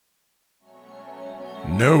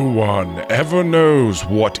No one ever knows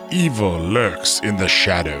what evil lurks in the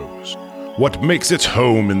shadows, what makes its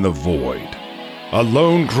home in the void. A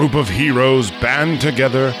lone group of heroes band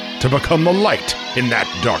together to become the light in that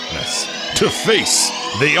darkness, to face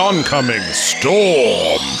the oncoming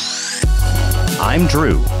storm. I'm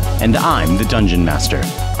Drew, and I'm the Dungeon Master.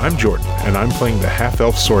 I'm Jordan, and I'm playing the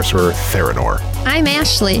half-elf sorcerer Theranor. I'm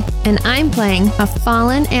Ashley, and I'm playing a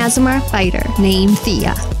fallen Aasimar fighter named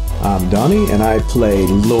Thea. I'm Donnie, and I play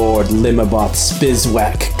Lord Limabot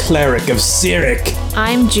Spizwak, cleric of Cyric.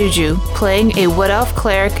 I'm Juju, playing a Wood Elf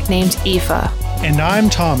cleric named Aoife. And I'm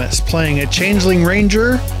Thomas, playing a changeling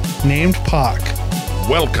ranger named Pock.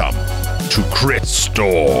 Welcome to Crit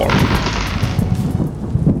Storm.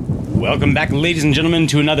 Welcome back, ladies and gentlemen,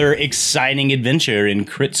 to another exciting adventure in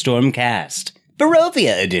Crit Storm Cast,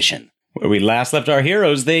 Barovia Edition. Where we last left our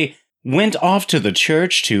heroes, they went off to the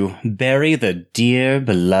church to bury the dear,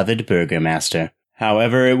 beloved Burgermaster.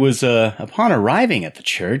 However, it was upon arriving at the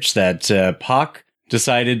church that Pock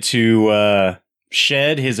decided to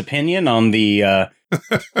shed his opinion on the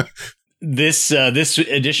this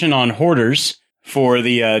edition on hoarders for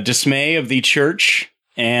the dismay of the church,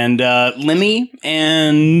 and Lemmy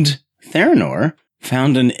and Theranor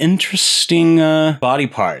found an interesting body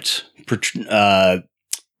part.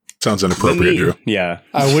 Sounds inappropriate, Drew. Yeah.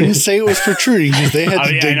 I wouldn't say it was protruding, because they had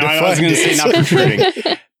to dig to I was find going to say it. not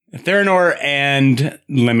protruding. Theranor and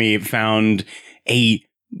Lemmy found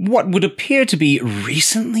what would appear to be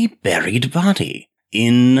recently buried body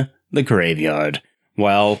in the graveyard.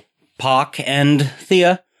 While Pock and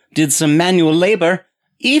Thea did some manual labor,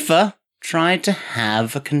 Aoife tried to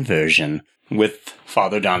have a conversion with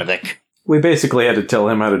Father Donovic. We basically had to tell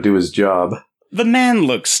him how to do his job. The man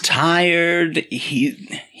looks tired.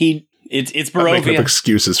 It's I'm making Barovia. up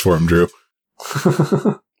excuses for him, Drew.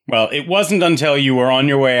 Well, it wasn't until you were on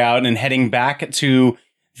your way out and heading back to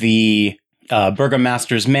the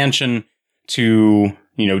Burgomaster's mansion to,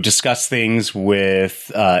 discuss things with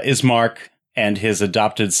Ismark and his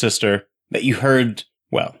adopted sister that you heard,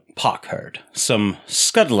 Pock heard, some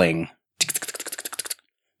scuttling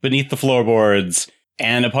beneath the floorboards,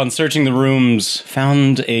 and upon searching the rooms,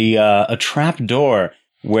 found a trap door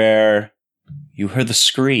where you heard the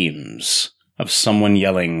screams of someone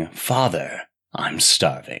yelling, "Father, I'm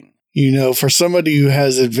starving." For somebody who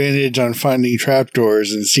has advantage on finding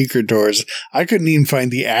trapdoors and secret doors, I couldn't even find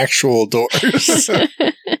the actual doors.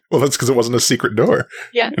 Well, that's because it wasn't a secret door.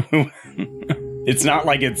 Yeah. It's not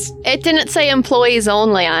like it's... It didn't say employees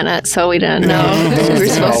only on it, so we didn't know we were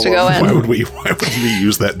supposed to go in. Why would we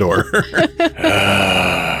use that door?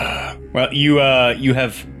 Well, you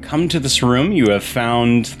have come to this room. You have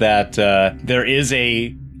found that there is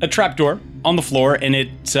a trapdoor on the floor, and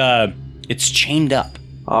it's chained up.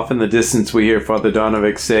 Off in the distance, we hear Father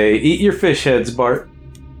Donovic say, "Eat your fish heads, Bart."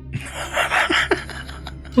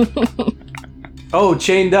 Oh,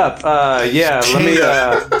 chained up. Yeah,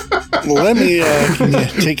 let me... Can you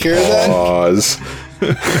take care of that? Pause.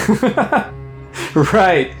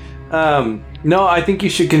 Right. No, I think you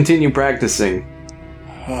should continue practicing.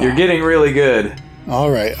 You're getting really good.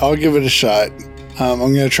 All right, I'll give it a shot. I'm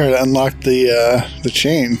going to try to unlock the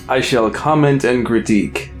chain. I shall comment and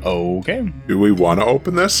critique. Okay. Do we want to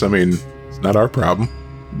open this? I mean, it's not our problem.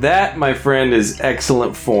 That, my friend, is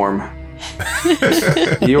excellent form.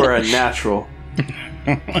 You are a natural.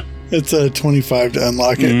 It's a 25 to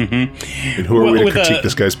unlock it. Mm-hmm. And who are we to critique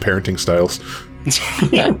this guy's parenting styles?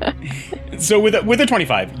 So with a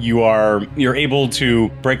 25, you're able to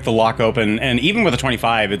break the lock open, and even with a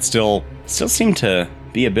 25, it still seemed to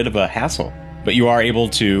be a bit of a hassle. But you are able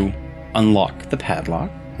to unlock the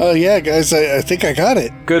padlock. Oh yeah, guys, I think I got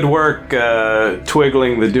it. Good work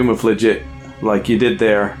twiggling the Doomafligit like you did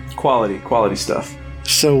there. Quality stuff.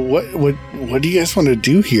 So what do you guys want to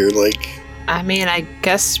do here? I mean, I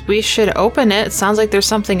guess we should open it. Sounds like there's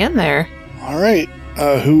something in there. All right.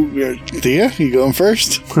 Thea, you going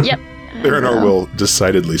first? Yep. Theranor will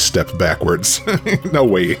decidedly step backwards. No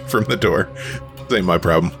way from the door. This ain't my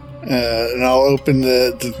problem. And I'll open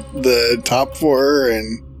the top for her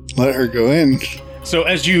and let her go in. So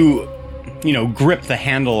as you grip the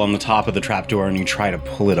handle on the top of the trapdoor and you try to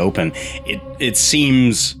pull it open, it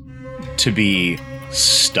seems to be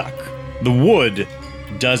stuck. The wood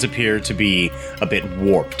does appear to be a bit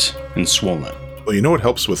warped and swollen. Well, you know what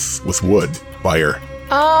helps with wood? Fire.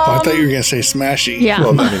 I thought you were going to say smashy. Yeah.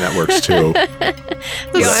 Well, I mean, that works too.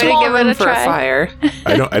 There's a to small give it room a for try? a fire.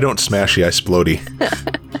 I don't smashy, I splody.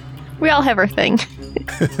 We all have our thing.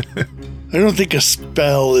 I don't think a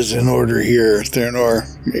spell is in order here, Theranor.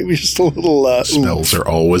 Maybe just a little... Spells are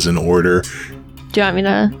always in order. Do you want me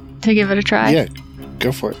to give it a try? Yeah.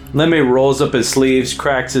 Go for it. Lemmy rolls up his sleeves,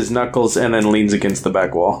 cracks his knuckles, and then leans against the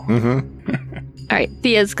back wall. Mm-hmm. All right,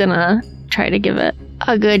 Thea's gonna try to give it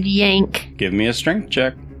a good yank. Give me a strength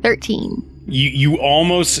check. 13. You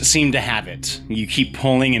almost seem to have it. You keep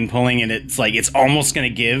pulling, and it's like it's almost going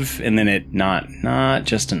to give, and then it not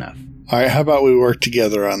just enough. All right, how about we work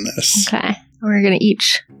together on this? Okay. We're gonna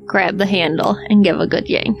each grab the handle and give a good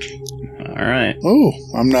yank. All right. Oh,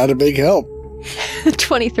 I'm not a big help.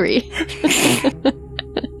 23.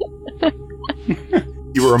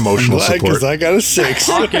 You were emotional Because support. I got a 6.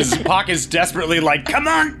 Pock is desperately like, come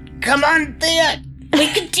on, Thea, we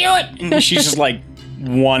can do it. And she's just like,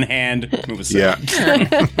 one hand. It was Yeah.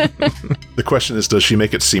 The question is, does she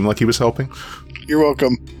make it seem like he was helping? You're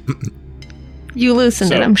welcome. You loosened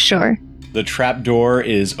So- it, I'm sure. The trap door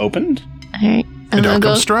is opened. All right. I'm And gonna out go.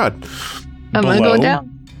 comes Strahd. I'm gonna below. go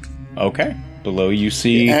down. Okay. Below you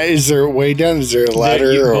see. Is there a way down? Is there a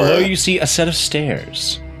ladder? Below or you see a set of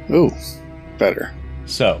stairs. Ooh, better.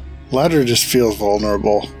 So Ladder just feels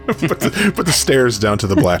vulnerable. Put the stairs down to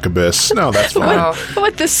the black abyss. No, that's fine. Oh,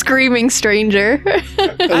 With the screaming stranger.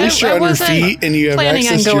 At least you're I on your wasn't feet and you have planning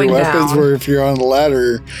on access to your going weapons, down. where if you're on the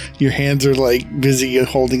ladder, your hands are like busy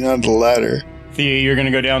holding onto the ladder. Thea, you're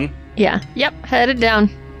gonna go down. Yeah. Yep. Headed down.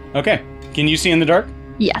 Okay. Can you see in the dark?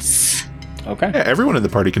 Yes. Okay. Yeah, everyone in the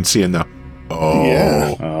party can see in now. Oh.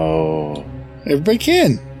 Yeah. Oh. Everybody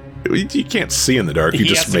can. You can't see in the dark. You He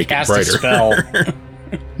just has to make it cast a brighter. spell.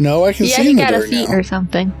 No, I can Yeah, see he in the got a dark feat now. or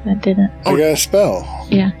something. That didn't. I got a spell.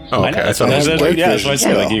 Yeah. Oh, I okay. know, I that's thought what it was that's- bright. yeah, that's what I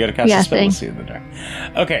said. Yeah. Like, you gotta cast Yeah, a spell to thanks. see in the dark.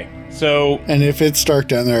 Okay, so And if it's dark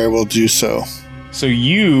down there, I will do so.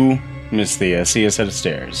 you, Miss Thea, see a set of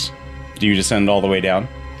stairs. Do you descend all the way down?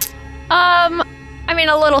 I mean,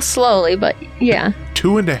 a little slowly, but yeah.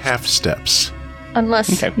 2.5 steps.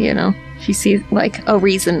 Unless, Okay. she sees, like, a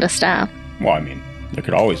reason to stop. Well, I mean, there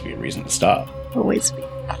could always be a reason to stop. Always be.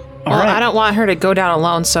 All well, right. I don't want her to go down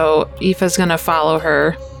alone, so Aoife's gonna follow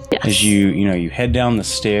her. Yes. As you head down the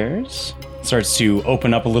stairs, it starts to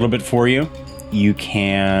open up a little bit for you. You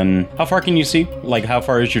can. How far can you see? Like, how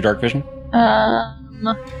far is your dark vision?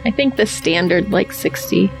 I think the standard, like,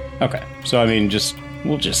 60. Okay, so I mean,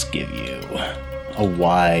 we'll just give you a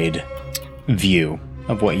wide view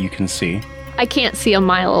of what you can see. I can't see a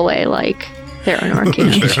mile away like Theranor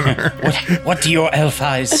can. What do your elf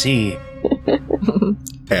eyes see?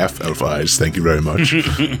 Half elf eyes. Thank you very much.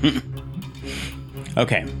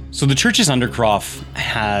 Okay, so the church's undercroft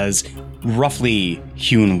has roughly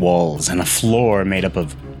hewn walls and a floor made up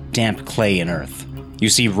of damp clay and earth. You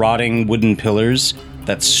see rotting wooden pillars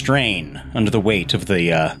that strain under the weight of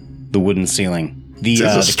the wooden ceiling. This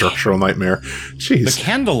is a structural nightmare. The Jeez.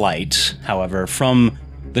 candlelight, however, from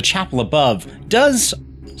the chapel above does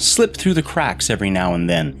slip through the cracks every now and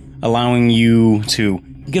then, allowing you to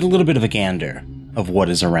get a little bit of a gander of what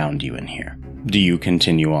is around you in here. Do you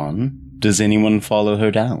continue on? Does anyone follow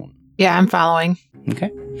her down? Yeah, I'm following.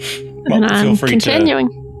 Okay. And I'm feel free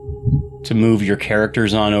continuing. to move your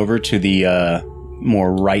characters on over to the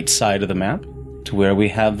more right side of the map, to where we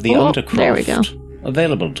have the Oh, Undercroft there we go.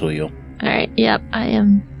 available to you. All right. Yep. I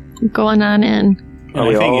am going on in. And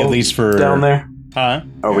I think at least for down there? Huh?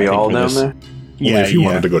 Are we I think all for down this- there? Yeah, Only if you yeah.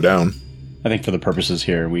 wanted to go down. I think for the purposes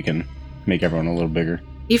here, we can make everyone a little bigger.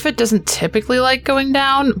 Aoife doesn't typically like going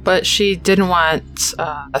down, but she didn't want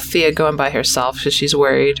Thea going by herself because she's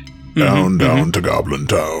worried. Down, Mhm, down to Goblin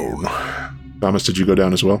Town. Thomas, did you go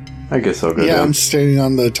down as well? I guess I'll go Yeah, down. I'm standing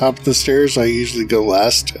on the top of the stairs. I usually go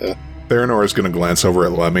last. Theranor is going to glance over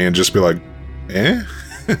at Lemmy and just be like, eh?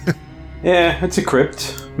 Yeah, it's a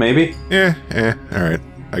crypt. Maybe. Alright.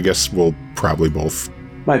 I guess we'll probably both.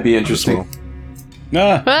 Might be as interesting. well.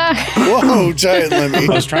 Ah, Ah, Whoa, giant Lemmy.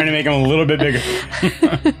 I was trying to make him a little bit bigger.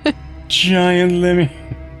 Giant Lemmy.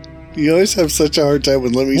 You always have such a hard time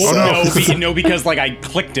with Lemmy Well, sounds. no, because like I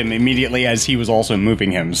clicked him immediately as he was also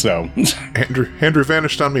moving him. So Andrew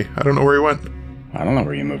vanished on me. I don't know where he went. I don't know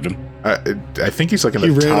where you moved him. I think he's like in He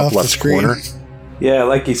the ran top off the left screen. corner. Yeah,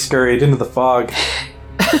 like he scurried into the fog.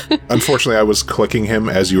 Unfortunately, I was clicking him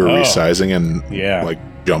as you were Oh. resizing and Yeah. like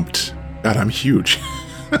jumped. God, I'm huge.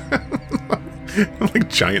 I'm like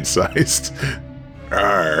giant sized.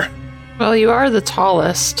 Arr. Well, you are the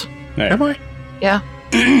tallest. There. Am I? Yeah.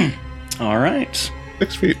 All right.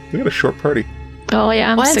 6 feet. We got a short party. oh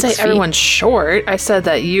yeah. I'm Well, I didn't 6 say feet. everyone's short. I said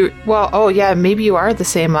that you. Well, oh yeah, maybe you are the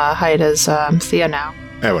same height as Thea now.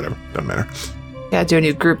 Whatever. Doesn't matter. Yeah, do a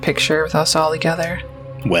new group picture with us all together.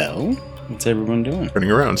 Well, what's everyone doing?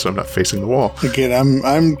 Turning around so I'm not facing the wall. Again,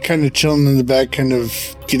 I'm kind of chilling in the back, kind of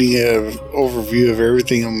getting an overview of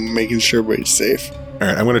everything. I'm making sure everybody's safe. All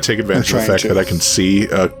right, I'm going to take advantage of the trying fact to. that I can see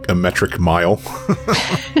a metric mile.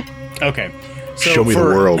 Okay. Show me the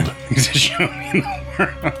world. Show me the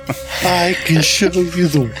world. I can show you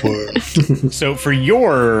the world. So for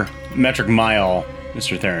your metric mile,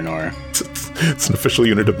 Mr. Theranor. It's an official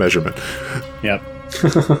unit of measurement. Yep.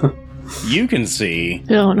 You can see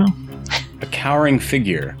Oh no. a cowering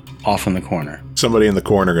figure off in the corner. Somebody in the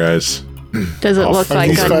corner, guys. Does it look Are like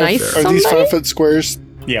these a five- nice Are these somebody? 5-foot squares?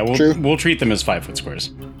 Yeah, True. we'll treat them as 5 foot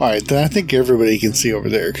squares. All right, then I think everybody can see over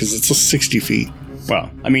there because it's 60 feet.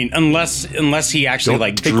 Well, I mean, unless he actually Don't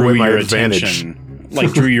like take drew away my your advantage. attention,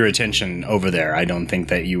 like drew your attention over there, I don't think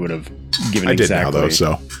that you would have given I did exactly. now, though,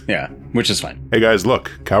 so. Yeah, which is fine. Hey, guys,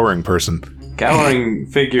 look. Cowering person. Cowering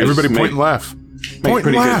figures Everybody make, point and laugh. make Point and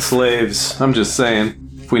pretty good laugh. slaves. I'm just saying,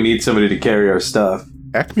 if we need somebody to carry our stuff.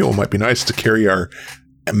 Pack mule might be nice to carry our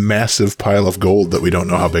massive pile of gold that we don't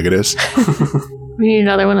know how big it is. We need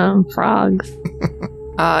another one of them frogs.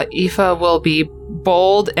 Aoife will be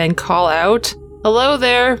bold and call out, "Hello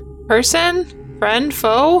there, person, friend,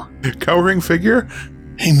 foe." Cowering figure?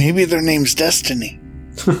 Hey, maybe their name's Destiny.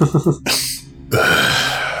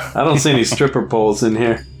 I don't see any stripper poles in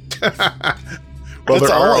here. Well,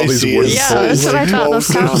 there are all these wooden Yeah, poles. that's what I thought those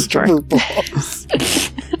sounds stripper balls.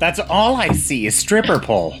 That's all I see is stripper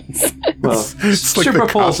poles. Well, It's like the stripper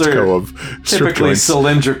poles are Costco of strip typically joints.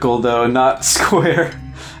 cylindrical, though, not square.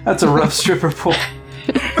 That's a rough stripper pole.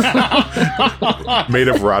 Made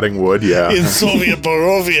of rotting wood, yeah. In Soviet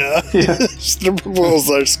Borovia, stripper balls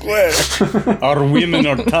are square. Our women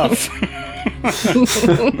are tough.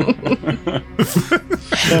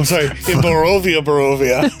 I'm sorry, in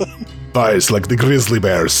Borovia. Eyes like the grizzly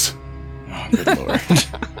bears. Good lord.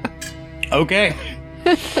 Okay.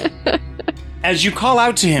 As you call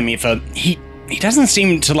out to him, Aoife, he doesn't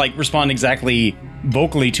seem to like respond exactly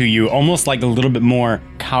vocally to you, almost like a little bit more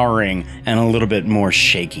cowering and a little bit more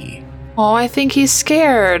shaky. Oh, I think he's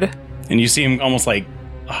scared. And you see him almost like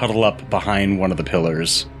huddle up behind one of the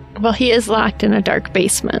pillars. Well, he is locked in a dark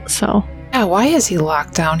basement, so Yeah, why is he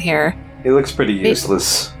locked down here? He looks pretty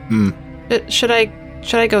useless. Should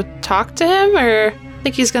I go talk to him, or I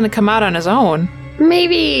think he's gonna come out on his own?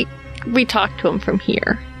 maybe we talk to him from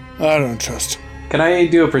here. I don't trust him. Can I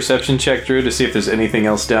do a perception check, Drew, to see if there's anything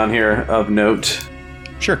else down here of note?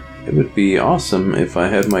 Sure. It would be awesome if I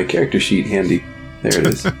had my character sheet handy. There it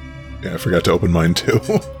is. Yeah, I forgot to open mine too.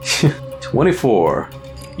 24.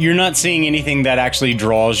 You're not seeing anything that actually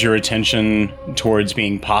draws your attention towards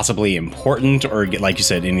being possibly important or, like you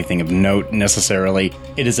said, anything of note necessarily.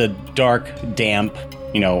 It is a dark, damp,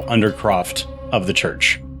 undercroft of the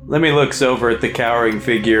church. Lemmy looks over at the cowering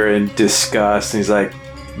figure in disgust, and he's like,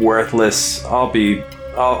 worthless. I'll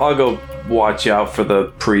go watch out for the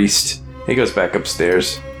priest. He goes back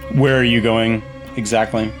upstairs. Where are you going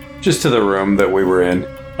exactly? Just to the room that we were in.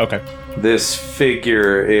 Okay. This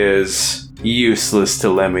figure is useless to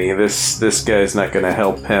Lemmy. This guy's not going to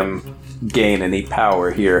help him gain any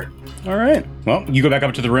power here. All right. Well, you go back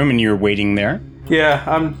up to the room and you're waiting there. Yeah,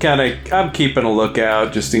 I'm keeping a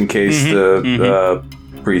lookout just in case the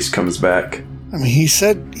priest comes back. I mean, he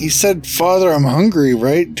said, Father, I'm hungry,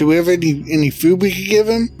 right? Do we have any food we could give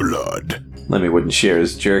him? Blood. Lemmy wouldn't share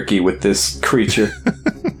his jerky with this creature.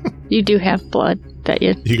 You do have blood that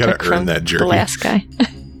you gotta took earn from that jerky. the last guy. I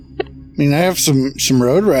mean, I have some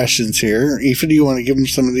road rations here. Aoife, do you want to give him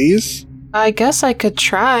some of these? I guess I could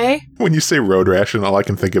try. When you say road ration, all I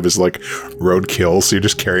can think of is like roadkill. So you're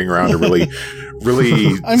just carrying around a really, really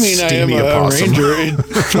I mean, I am steamy a opossum. ranger. It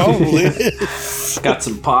probably is. Got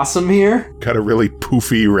some possum here? Got a really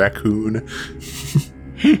poofy raccoon.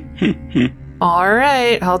 All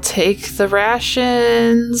right, I'll take the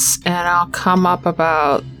rations and I'll come up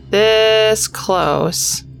about this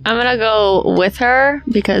close. I'm gonna go with her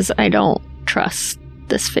because I don't trust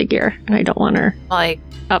this figure and I don't want her Like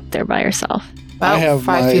up there by herself. about I have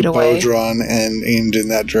 5 my feet bow away. drawn and aimed in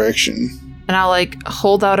that direction. And I'll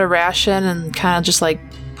hold out a ration and kind of just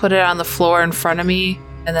put it on the floor in front of me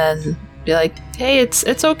and then be like, hey, it's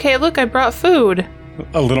okay. Look, I brought food.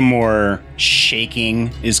 A little more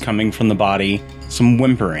shaking is coming from the body, some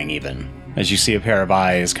whimpering even, as you see a pair of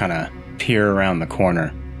eyes kind of peer around the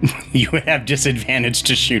corner. You have disadvantage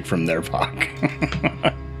to shoot from there, Puck.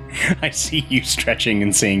 I see you stretching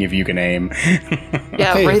and seeing if you can aim.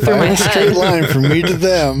 Yeah, Hey, right through I my have a straight head. line from me to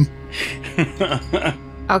them.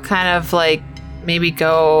 I'll kind of maybe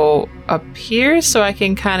go up here so I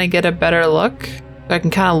can kind of get a better look. So I can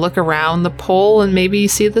kind of look around the pole and maybe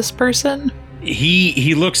see this person.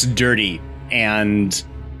 He looks dirty, and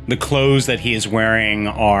the clothes that he is wearing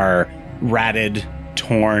are ratted,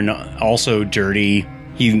 torn, also dirty.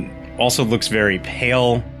 He also looks very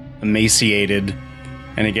pale, emaciated,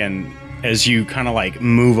 and again, as you kind of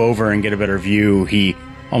move over and get a better view, he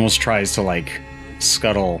almost tries to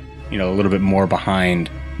scuttle, a little bit more behind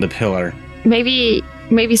the pillar. Maybe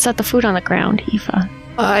set the food on the ground, Aoife.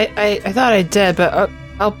 I thought I did, but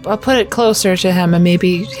I'll put it closer to him and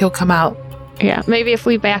maybe he'll come out. Yeah, maybe if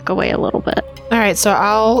we back away a little bit. All right, so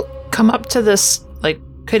I'll come up to this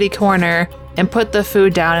kitty corner and put the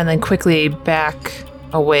food down and then quickly back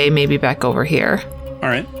away, maybe back over here. All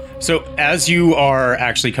right. So as you are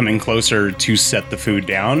actually coming closer to set the food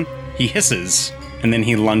down, he hisses and then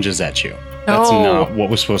he lunges at you. That's not what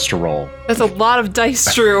we're supposed to roll. That's a lot of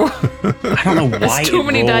dice, Drew. I don't know why That's too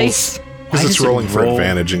many dice. Because it's rolling for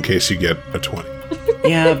advantage in case you get a 20.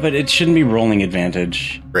 Yeah, but it shouldn't be rolling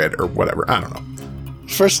advantage. Red or whatever. I don't know.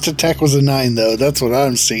 First attack was a 9, though. That's what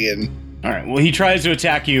I'm seeing. All right. Well, he tries to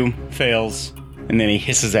attack you, fails, and then he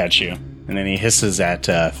hisses at you, and then he hisses at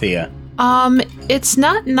Thea. It's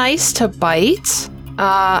not nice to bite.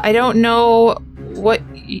 I don't know what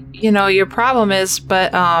your problem is,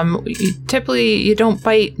 but typically you don't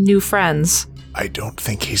bite new friends. I don't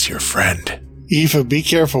think he's your friend. Aoife, be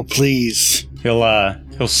careful, please.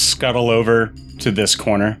 He'll scuttle over to this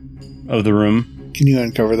corner of the room. Can you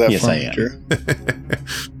uncover that yes, for I me, am. Drew?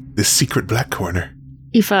 The secret black corner.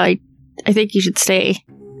 Aoife, I think you should stay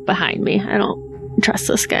behind me. I don't trust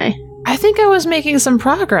this guy. I think I was making some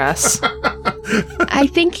progress. I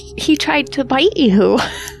think he tried to bite you.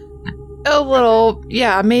 A little,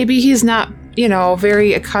 yeah. Maybe he's not,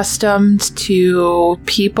 very accustomed to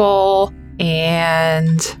people,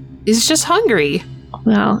 and he's just hungry.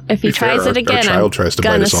 Well, if he tries it again, I'm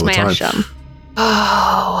gonna smash him.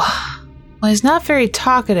 Oh, well, he's not very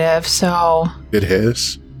talkative, so It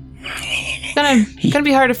is. It's gonna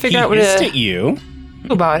be hard to figure out what hissed to at you.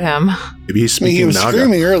 do about him. Maybe he's I mean, speaking he was Naga.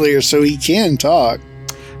 screaming earlier, so he can talk.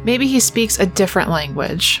 Maybe he speaks a different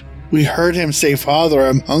language. We heard him say, "Father,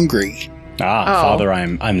 I'm hungry." Ah, Oh. Father,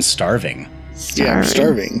 I'm starving. Yeah, I'm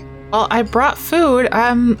starving. Well, I brought food.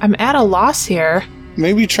 I'm at a loss here.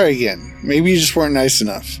 Maybe try again. Maybe you just weren't nice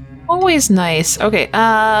enough. Always nice. Okay.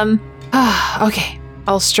 Okay.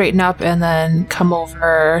 I'll straighten up and then come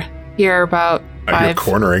over here about You're 5.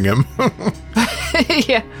 cornering him.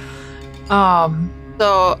 Yeah.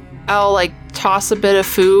 So I'll toss a bit of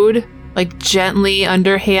food, gently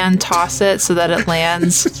underhand toss it so that it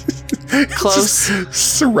lands close. Just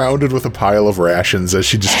surrounded with a pile of rations as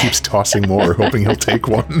she just keeps tossing more, hoping he'll take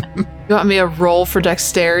one. You want me to roll for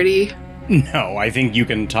dexterity? No, I think you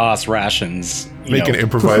can toss rations. Make an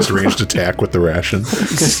improvised ranged attack with the rations.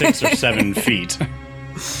 6 or 7 feet.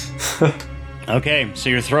 Okay, so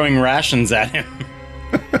you're throwing rations at him.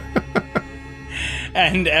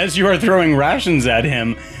 And as you are throwing rations at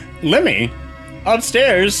him, Lemmy,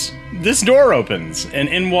 upstairs, this door opens, and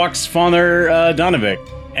in walks Father Donovic.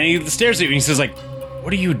 And he stares at you and he says,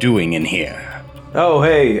 what are you doing in here? Oh,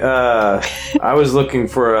 hey, I was looking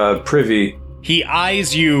for a privy. He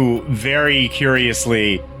eyes you very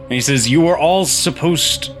curiously, and he says, you were all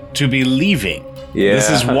supposed to be leaving. Yeah.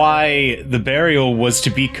 This is why the burial was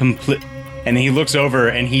to be complete. And he looks over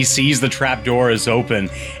and he sees the trap door is open,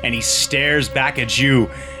 and he stares back at you,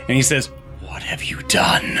 and he says, what have you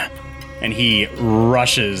done? And he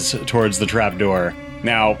rushes towards the trap door.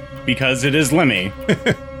 Now, because it is Lemmy,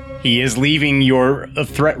 he is leaving your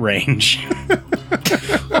threat range.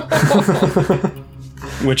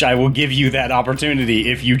 Which I will give you that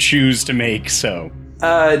opportunity if you choose to make so.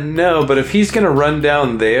 No, but if he's gonna run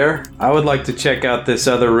down there, I would like to check out this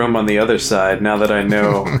other room on the other side, now that I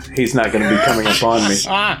know he's not gonna be coming upon me.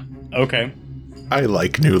 Ah, okay. I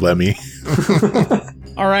like new Lemmy.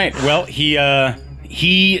 All right, well,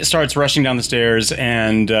 he starts rushing down the stairs,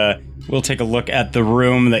 and we'll take a look at the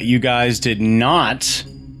room that you guys did not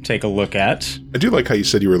take a look at. I do like how you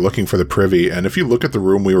said you were looking for the privy, and if you look at the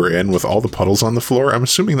room we were in with all the puddles on the floor, I'm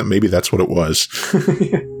assuming that maybe that's what it was.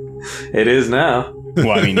 It is now.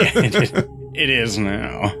 Well, I mean, it is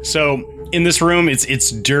now. So, in this room,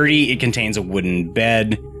 it's dirty. It contains a wooden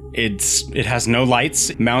bed. It has no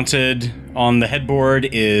lights. Mounted on the headboard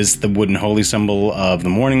is the wooden holy symbol of the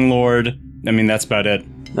Morning Lord. I mean, that's about it.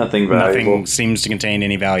 Nothing valuable. Nothing seems to contain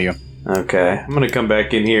any value. Okay, I'm gonna come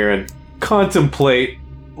back in here and contemplate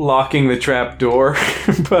locking the trap door,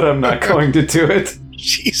 but I'm not going to do it.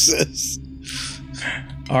 Jesus.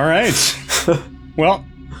 All right. Well,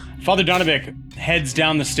 Father Donovic heads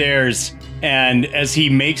down the stairs, and as he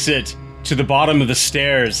makes it to the bottom of the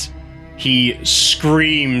stairs, he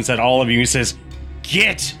screams at all of you. He says,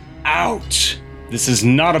 "Get out! This is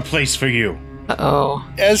not a place for you." Uh-oh.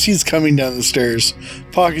 As he's coming down the stairs,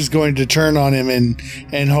 Pock is going to turn on him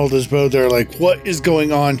and hold his bow there like, what is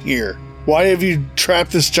going on here? Why have you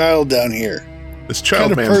trapped this child down here? This What child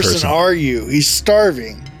kind of man person are you? He's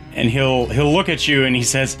starving. And he'll look at you and he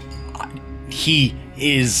says, He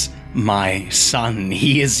is my son.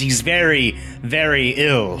 He's very, very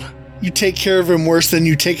ill. You take care of him worse than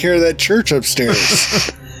you take care of that church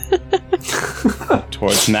upstairs.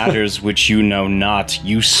 Towards matters which you know not,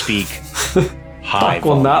 you speak high. Buck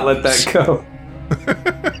will not let that go.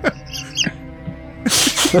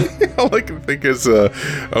 All I can think is,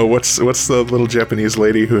 what's the little Japanese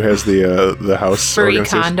lady who has the house? Marie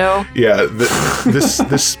organization? Kondo. Yeah,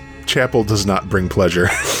 this chapel does not bring pleasure.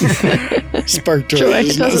 Spark joy.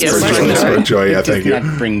 Joy. Spark joy. Yeah, It thank does you.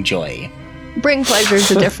 not bring joy. Bring pleasure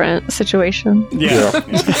is a different situation. Yeah.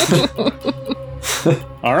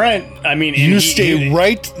 All right. I mean, and You he- stay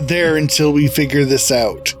right there until we figure this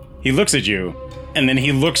out. He looks at you, and then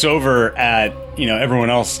he looks over at everyone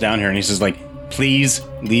else down here, and he says, like, "Please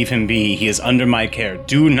leave him be. He is under my care.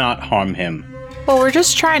 Do not harm him." Well, we're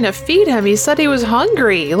just trying to feed him. He said he was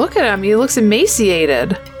hungry. Look at him. He looks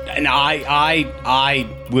emaciated. And I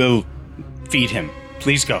will feed him.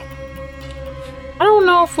 Please go. I don't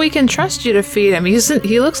know if we can trust you to feed him.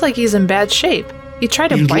 He looks like he's in bad shape. He tried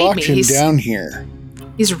to You bite locked me. him down here.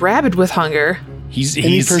 He's rabid with hunger.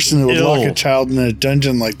 Any person that would ill. lock a child in a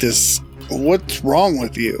dungeon like this, what's wrong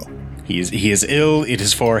with you? He is ill. It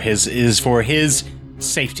is for his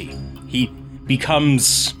safety. He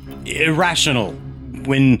becomes irrational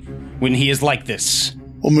when he is like this.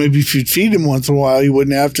 Well, maybe if you'd feed him once in a while, you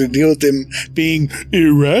wouldn't have to deal with him being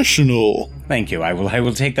irrational. Thank you. I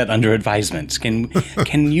will take that under advisement.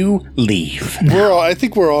 Can you leave? I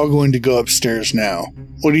think we're all going to go upstairs now.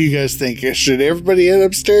 What do you guys think? Should everybody head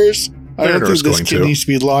upstairs? I don't Mariner's think this going kid to. needs to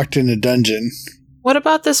be locked in a dungeon. What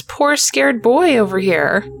about this poor scared boy over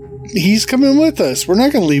here? He's coming with us. We're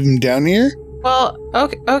not going to leave him down here. Well,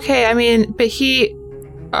 okay. I mean, but he.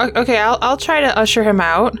 Okay, I'll try to usher him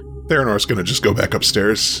out. Theranor's going to just go back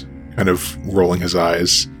upstairs, kind of rolling his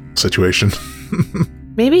eyes situation.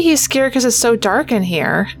 Maybe he's scared because it's so dark in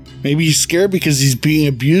here. Maybe he's scared because he's being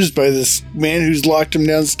abused by this man who's locked him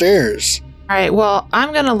downstairs. All right, well,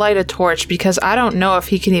 I'm going to light a torch because I don't know if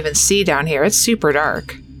he can even see down here. It's super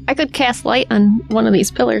dark. I could cast light on one of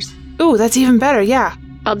these pillars. Ooh, that's even better, yeah.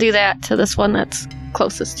 I'll do that to this one that's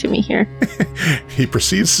closest to me here. He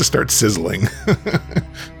proceeds to start sizzling.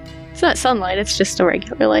 It's not sunlight, it's just a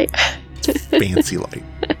regular light. Fancy light.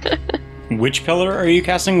 Which pillar are you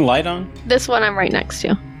casting light on? This one I'm right next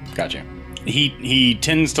to. Gotcha. He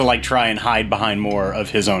tends to try and hide behind more of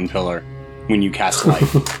his own pillar when you cast light,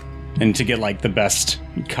 and to get the best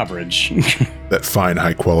coverage. That fine,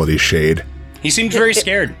 high quality shade. He seemed very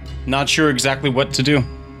scared, not sure exactly what to do.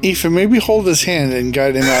 Aoife, maybe hold his hand and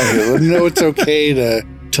guide him out here. Let him know it's okay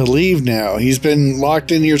to leave now. He's been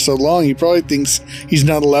locked in here so long, he probably thinks he's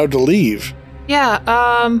not allowed to leave.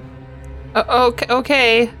 Yeah,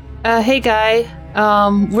 okay. Hey, guy.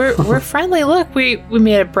 We're friendly. Look, we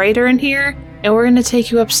made it brighter in here, and we're gonna take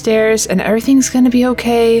you upstairs, and everything's gonna be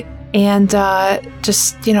okay. And,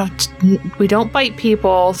 just, we don't bite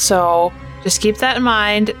people, so just keep that in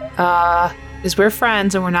mind, because we're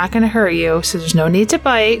friends, and we're not gonna hurt you, so there's no need to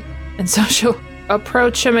bite. And so she'll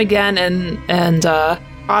approach him again and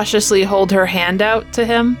cautiously hold her hand out to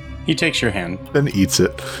him. He takes your hand. Then eats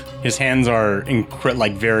it. His hands are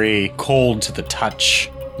very cold to the touch,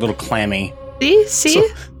 a little clammy. See? So-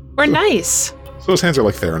 We're nice. So his hands are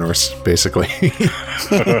like Theranor's, basically.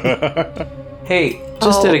 Hey,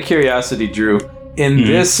 just out of curiosity, Drew, in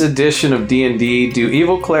this edition of D&D, do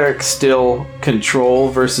evil clerics still control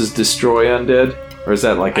versus destroy undead? Or is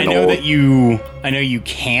that an I know old... that I know you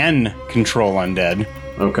can control undead.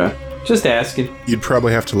 Okay. Just asking. You'd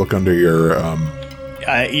probably have to look under your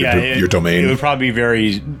your domain. It would probably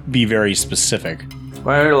be very specific.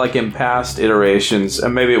 I heard in past iterations,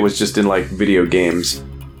 and maybe it was just in video games,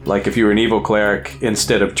 if you were an evil cleric,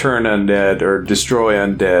 instead of turn undead or destroy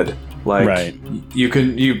undead, Right.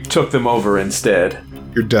 you took them over instead.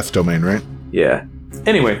 Your death domain, right? Yeah.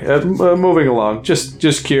 Anyway, moving along.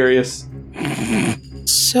 Just curious.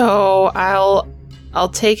 So I'll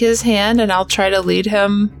take his hand and I'll try to lead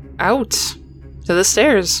him out to the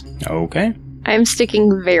stairs. Okay. I'm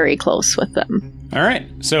sticking very close with them. All right.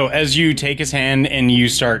 So as you take his hand and you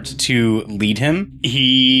start to lead him,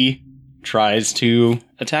 he tries to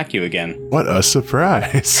attack you again. What a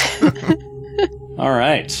surprise. All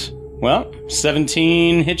right. Well,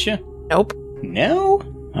 17 hit you? Nope. No?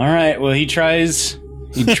 All right. Well, he tries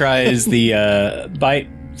the bite.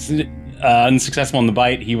 Unsuccessful in the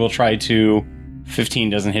bite. He will try to... 15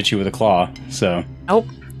 doesn't hit you with a claw. So... Nope.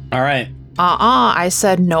 All right. I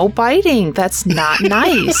said no biting. That's not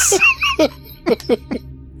nice.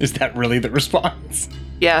 Is that really the response?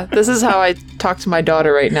 Yeah, this is how I talk to my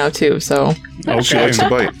daughter right now, too, so... She likes to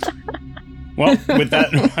bite. Well, with that,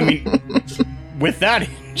 I mean, with that,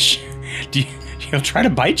 he'll try to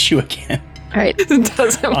bite you again. All right. It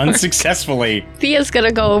doesn't work. Unsuccessfully. Thea's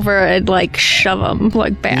gonna go over and, like, shove him,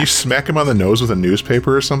 like, Can you back. smack him on the nose with a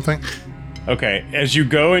newspaper or something? Okay, as you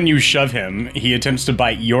go and you shove him, he attempts to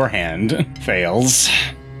bite your hand. Fails.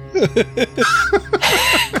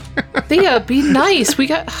 Thea, be nice.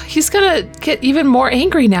 He's gonna get even more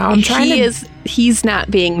angry now. I'm trying He's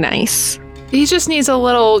not being nice. He just needs a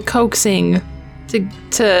little coaxing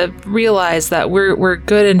to realize that we're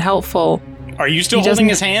good and helpful. Are you still He holding doesn't-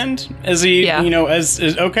 his hand? As he, Yeah. as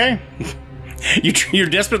okay. You're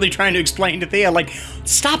desperately trying to explain to Thea, like,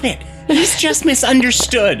 stop it. He's just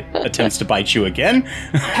misunderstood. Attempts to bite you again.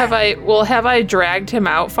 Have I dragged him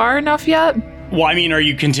out far enough yet? Well, I mean, are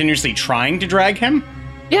you continuously trying to drag him?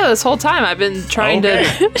 Yeah, this whole time I've been trying to.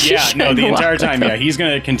 Yeah, no, the trying to entire walk time, with yeah. He's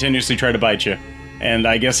going to continuously try to bite you. And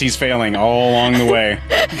I guess he's failing all along the way.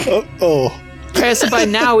 Oh. Okay, so by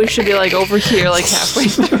now we should be like over here, like halfway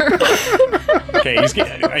through. Okay,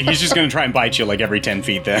 he's just going to try and bite you like every 10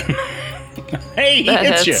 feet then. Hey, he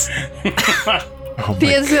That hits hits. you. Oh my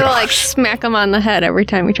Thea's gonna, like, gosh. smack him on the head every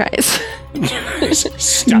time he tries.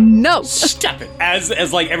 Stop. No. Stop it.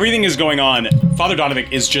 As like everything is going on, Father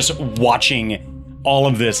Donovic is just watching all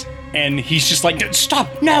of this, and he's just like, stop,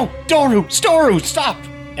 no, Storu, stop.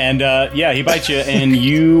 And yeah, he bites you, and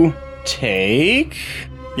you take,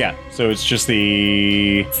 yeah, so it's just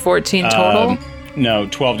the 14 total. no,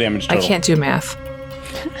 12 damage I total. can't do math.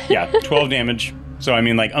 Yeah, 12 damage. So I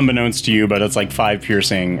mean, like, unbeknownst to you, but it's like 5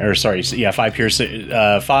 piercing, or sorry, yeah, 5 piercing,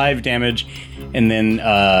 5 damage, and then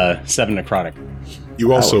 7 necrotic.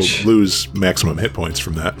 You also Ouch. lose maximum hit points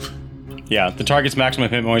from that. Yeah, the target's maximum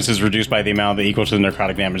hit points is reduced by the amount that equal to the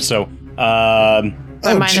necrotic damage. So, I'm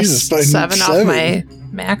minus Jesus, by 7 off 7. my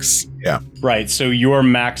max. right, so your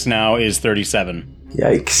max now is 37.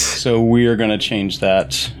 Yikes. So we are going to change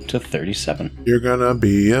that to 37. You're gonna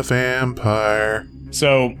be a vampire.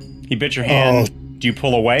 So he bit your hand. Do you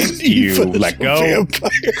pull away? Do you let go? Vampire.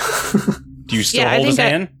 Do you still Yeah, I hold his think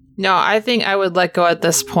hand? No, I think I would let go at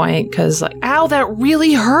this point because, like, ow, that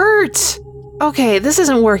really hurt. Okay, this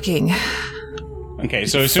isn't working. Okay,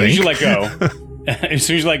 so as soon as you let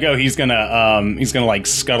go, he's gonna like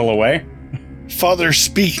scuttle away. Father,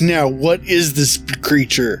 speak now. What is this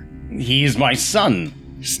creature? He's my son.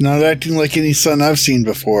 It's not acting like any son I've seen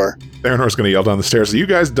before. Theranor's gonna yell down the stairs, "Are you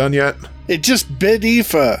guys done yet?" It just bit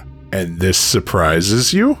Aoife. And this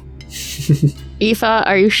surprises you? Aoife,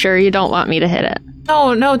 are you sure you don't want me to hit it?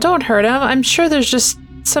 No, don't hurt him. I'm sure there's just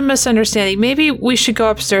some misunderstanding. Maybe we should go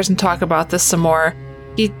upstairs and talk about this some more.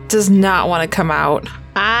 He does not want to come out.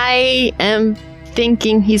 I am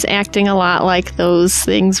thinking he's acting a lot like those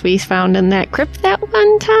things we found in that crypt that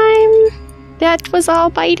one time. That was all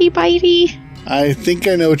bitey. I think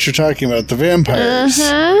I know what you're talking about. The vampires.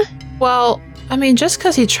 Uh-huh. Well, I mean, just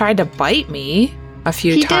because he tried to bite me a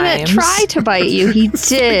few He times. didn't try to bite you. He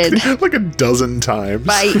did Like a dozen times.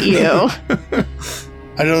 bite you.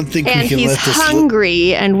 I don't think And we can he's let this.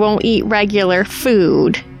 hungry and won't eat regular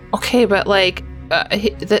food. Okay, but like,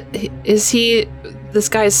 is he this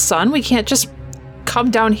guy's son? We can't just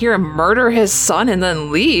come down here and murder his son and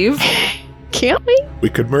then leave. Can't we? We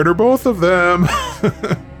could murder both of them.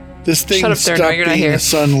 This thing Shut up there, no, stopped you're not being here. a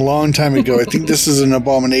son a long time ago. I think this is an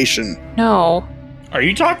abomination. No. Are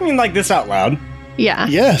you talking like this out loud? Yeah.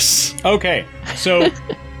 Yes. Okay, so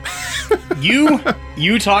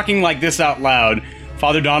you talking like this out loud,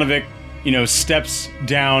 Father Donovic, steps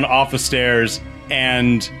down off the stairs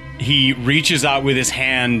and he reaches out with his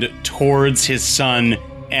hand towards his son,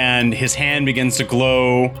 and his hand begins to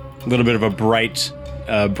glow a little bit of a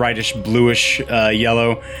brightish bluish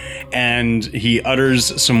yellow, and he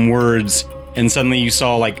utters some words, and suddenly you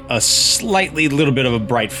saw like a slightly little bit of a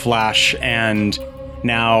bright flash, and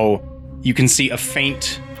now you can see a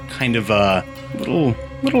faint kind of a little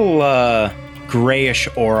grayish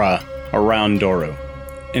aura around Doru.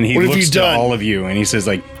 And he What have looks you to done? all of you and he says,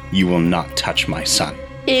 like, you will not touch my son.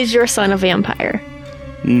 Is your son a vampire?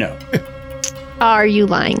 No. Are you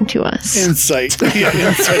lying to us? Insight. Yeah,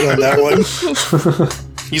 insight on that one.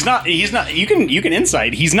 He's not you can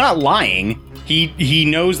insight. He's not lying. He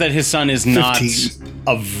knows that his son is not 15.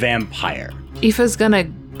 a vampire. Aoife's gonna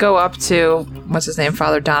go up to what's his name,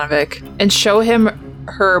 Father Donovic, and show him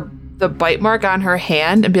the bite mark on her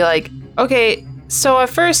hand and be like, okay, so at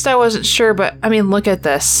first I wasn't sure, but I mean, look at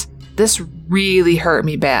this. This really hurt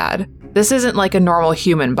me bad. This isn't like a normal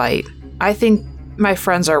human bite. I think my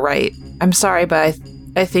friends are right. I'm sorry, but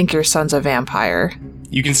I think your son's a vampire.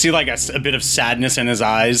 You can see like a bit of sadness in his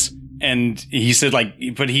eyes, and he said like,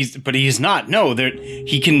 but he's not. No,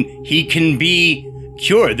 he can be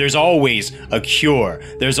cured. There's always a cure.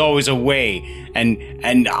 There's always a way.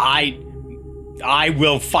 And I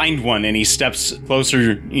will find one. And he steps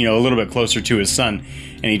closer, a little bit closer to his son,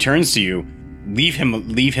 and he turns to you. Leave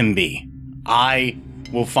him be. I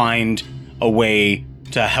will find a way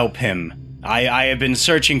to help him. I have been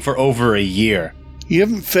searching for over a year. You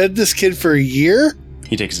haven't fed this kid for a year?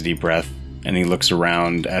 He takes a deep breath and he looks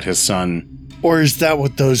around at his son. Or is that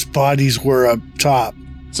what those bodies were up top?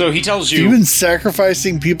 So he tells You've been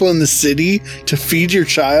sacrificing people in the city to feed your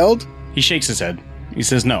child? He shakes his head. He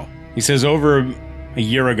says no. He says over a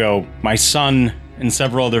year ago, my son and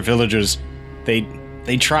several other villagers, they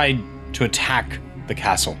tried to attack the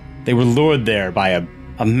castle. They were lured there by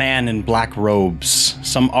a man in black robes,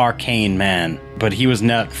 some arcane man, but he was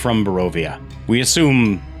not from Barovia. We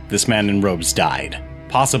assume this man in robes died,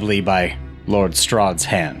 possibly by Lord Strahd's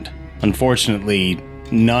hand. Unfortunately,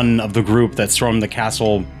 none of the group that stormed the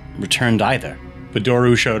castle returned either. But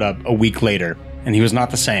Doru showed up a week later, and he was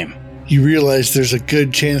not the same. You realize there's a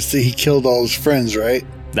good chance that he killed all his friends, right?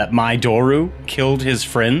 That my Doru killed his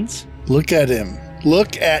friends? Look at him.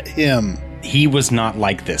 Look at him. He was not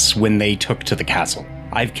like this when they took to the castle.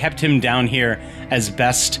 I've kept him down here as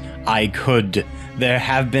best I could. There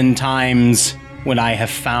have been times when I have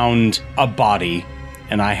found a body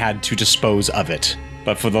and I had to dispose of it.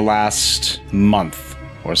 But for the last month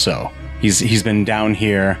or so, he's been down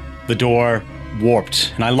here. The door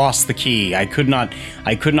warped and I lost the key. I could not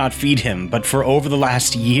feed him, but for over the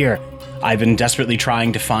last year, I've been desperately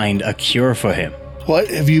trying to find a cure for him. What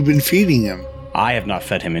have you been feeding him? I have not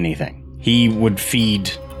fed him anything. He would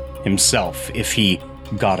feed himself if he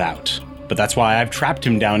got out. But that's why I've trapped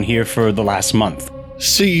him down here for the last month.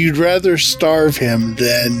 So you'd rather starve him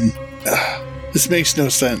than... this makes no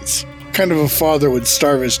sense. What kind of a father would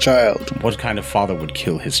starve his child? What kind of father would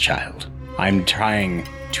kill his child? I'm trying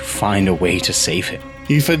to find a way to save him.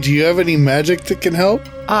 Aoife, do you have any magic that can help?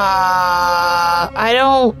 I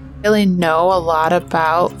don't really know a lot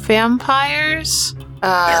about vampires.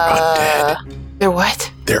 They're undead. They're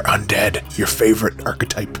what? They're undead. Your favorite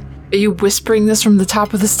archetype. Are you whispering this from the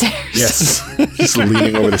top of the stairs? Yes. Just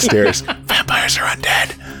leaning over the stairs. Vampires are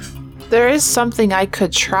undead. There is something I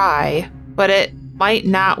could try, but it might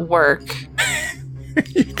not work.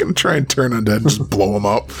 You can try and turn undead and just blow them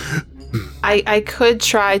up. I could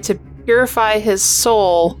try to purify his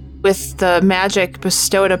soul with the magic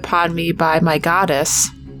bestowed upon me by my goddess.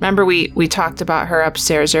 Remember we talked about her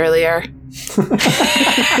upstairs earlier?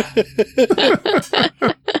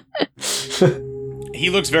 He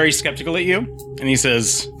looks very skeptical at you, and he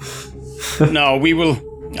says, no,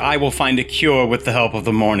 I will find a cure with the help of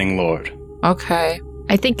the Morning Lord. Okay.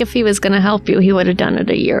 I think if he was going to help you, he would have done it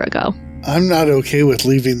a year ago. I'm not okay with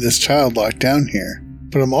leaving this child locked down here,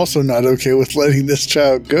 but I'm also not okay with letting this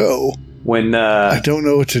child go. When I don't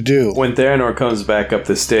know what to do. When Theranor comes back up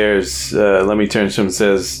the stairs, let me turn to him and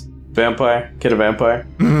says, vampire? Kid a vampire?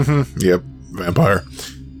 Mm-hmm. Yep, vampire.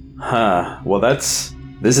 Huh. Well,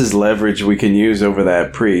 this is leverage we can use over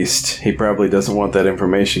that priest. He probably doesn't want that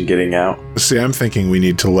information getting out. See, I'm thinking we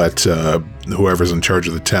need to let whoever's in charge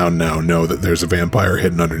of the town now know that there's a vampire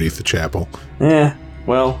hidden underneath the chapel.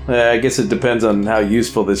 Well, I guess it depends on how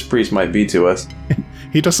useful this priest might be to us.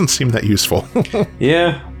 He doesn't seem that useful.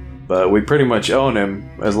 Yeah, but we pretty much own him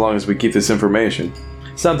as long as we keep this information.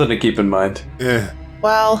 Something to keep in mind.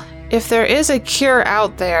 Well, if there is a cure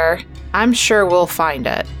out there, I'm sure we'll find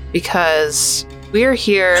it, because we're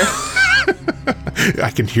here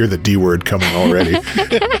I can hear the D word coming already.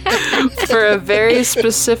 for a very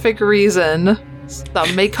specific reason.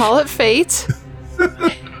 Some may call it fate.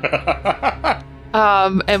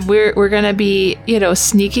 And we're gonna be,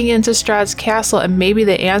 sneaking into Strahd's castle, and maybe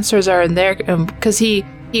the answers are in there, because he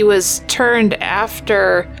was turned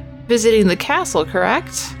after visiting the castle,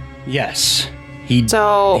 correct? Yes.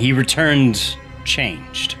 He returned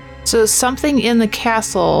changed. So something in the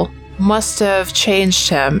castle must have changed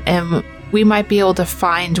him, and we might be able to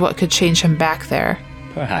find what could change him back there.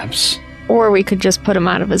 Perhaps. Or we could just put him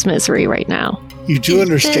out of his misery right now. You do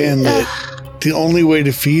understand that the only way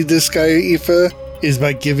to feed this guy, Aoife, is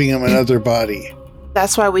by giving him another body.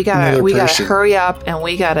 That's why we gotta hurry up, and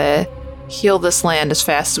we gotta heal this land as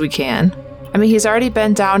fast as we can. I mean, he's already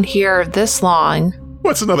been down here this long.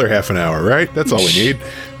 What's another half an hour, right? That's all we need.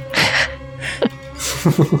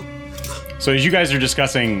 So as you guys are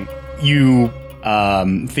discussing, you,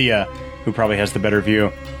 Thea, who probably has the better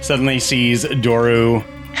view, suddenly sees Doru.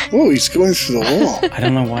 Oh, he's going through the wall. I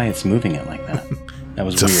don't know why it's moving it like that. That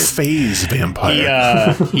was It's weird. a phase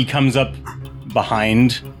vampire. He comes up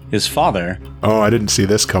behind his father. Oh, I didn't see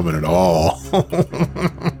this coming at all.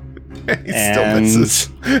 He still misses.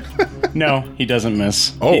 No, he doesn't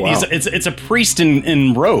miss. Oh, wow. It's a priest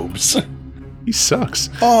in robes. He sucks.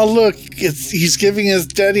 Oh, look, he's giving his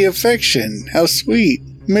daddy affection. How sweet.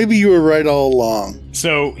 Maybe you were right all along.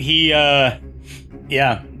 So he, so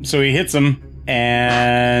he hits him,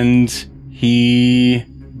 and he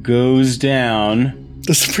goes down.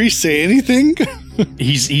 Does the priest say anything?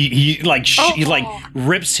 He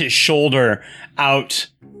rips his shoulder out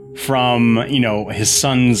from, his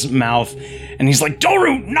son's mouth, and he's like,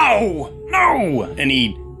 Doru, no! And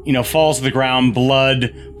he, falls to the ground,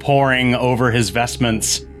 blood pouring over his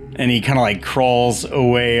vestments, and he kind of like crawls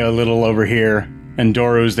away a little over here, and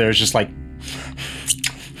Doru's there's just like...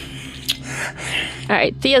 All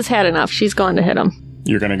right, Thea's had enough. She's going to hit him.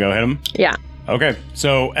 You're gonna go hit him? Yeah. Okay,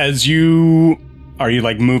 so are you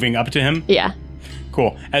like moving up to him? Yeah.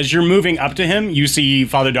 Cool. As you're moving up to him, you see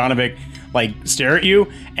Father Donovic like stare at you,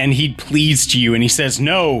 and he pleads to you, and he says,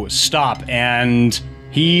 no, stop, and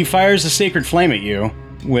he fires a sacred flame at you,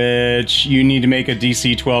 which you need to make a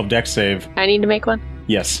DC 12 dex save. I need to make one?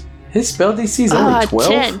 Yes. His spell DC is only 12?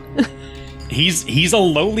 10. He's a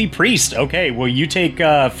lowly priest. Okay, well, you take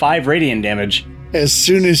 5 radiant damage. As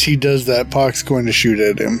soon as he does that, Pock's going to shoot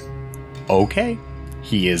at him. Okay.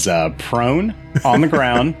 He is prone on the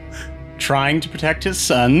ground, trying to protect his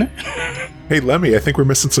son. Hey, Lemmy, I think we're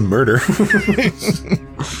missing some murder.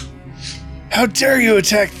 How dare you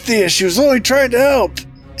attack Thea? She was only trying to help.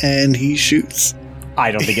 And he shoots.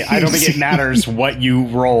 I don't think it matters what you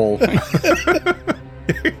roll.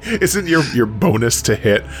 Isn't your bonus to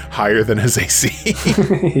hit higher than his AC?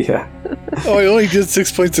 Yeah. Oh, I only did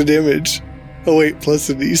 6 points of damage. Oh, wait, plus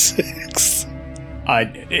a d6.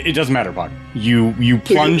 It doesn't matter, Puck. You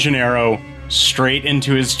plunge an arrow straight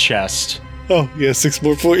into his chest. Oh, yeah, 6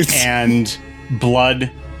 more points. And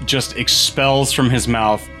blood just expels from his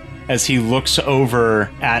mouth as he looks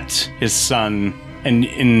over at his son, and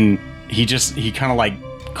he kind of like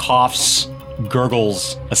coughs,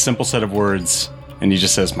 gurgles a simple set of words, and he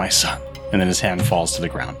just says, my son. And then his hand falls to the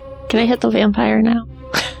ground. Can I hit the vampire now?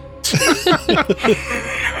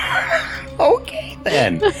 Okay,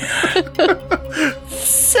 then.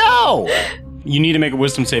 So, you need to make a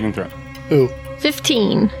wisdom saving throw. Ooh.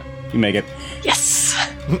 15. You make it. Yes.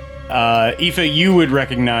 Aoife, you would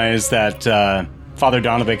recognize that Father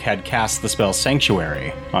Donovic had cast the spell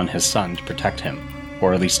Sanctuary on his son to protect him,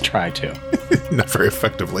 or at least try to. Not very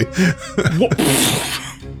effectively.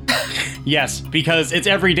 Yes, because it's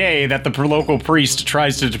every day that the local priest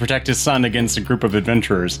tries to protect his son against a group of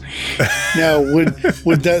adventurers. Now,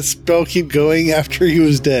 would that spell keep going after he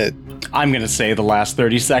was dead? I'm going to say the last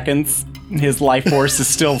 30 seconds. His life force is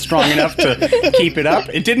still strong enough to keep it up.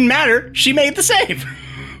 It didn't matter. She made the save.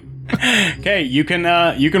 Okay, you can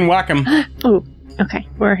whack him. Oh, okay.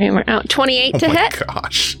 We're hammer out. 28 to hit. Oh my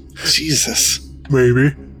gosh. Jesus.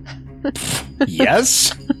 Maybe.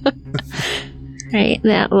 Yes. Right,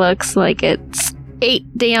 that looks like it's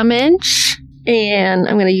 8 damage. And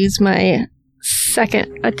I'm going to use my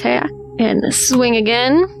second attack and swing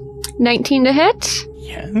again. 19 to hit.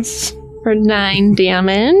 Yes. For 9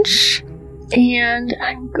 damage. And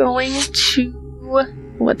I'm going to,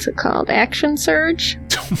 what's it called? Action Surge?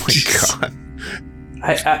 Oh my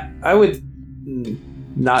god. I would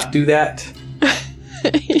not do that.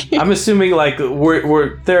 I'm assuming like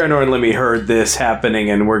we're Theranor and Lemmy heard this happening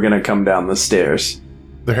and we're gonna come down the stairs.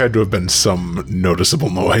 There had to have been some noticeable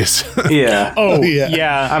noise. Yeah. Oh, yeah.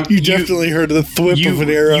 yeah. You definitely heard the thwip of an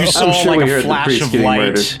arrow. You saw I'm sure we like a heard the flash priest of getting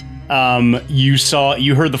light.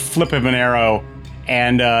 You heard the flip of an arrow,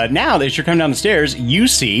 and now that you're coming down the stairs, you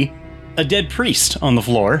see a dead priest on the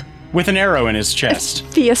floor with an arrow in his chest.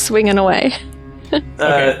 Thea swinging away.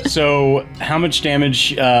 Okay, so how much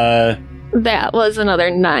damage? That was another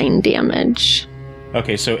 9 damage.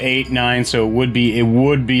 Okay, so 8, 9, so it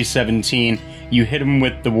would be 17. You hit him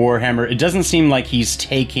with the warhammer. It doesn't seem like he's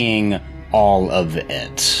taking all of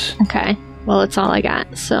it. Okay. Well, it's all I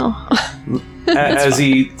got, so. As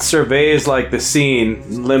he surveys like the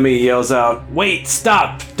scene, Lemmy yells out, "Wait,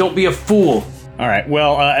 stop! Don't be a fool!" All right.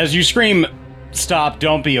 Well, as you scream, "Stop!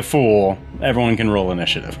 Don't be a fool!" Everyone can roll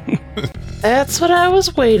initiative. That's what I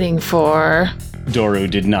was waiting for. Doru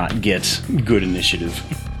did not get good initiative.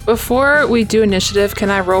 Before we do initiative, can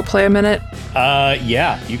I roleplay a minute?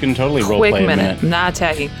 Yeah, you can totally roleplay Quick a minute. minute. Not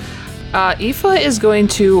attacking. Aoife is going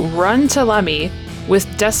to run to Lemmy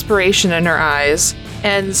with desperation in her eyes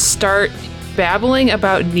and start babbling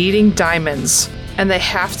about needing diamonds. And they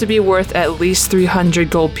have to be worth at least 300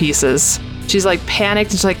 gold pieces. She's like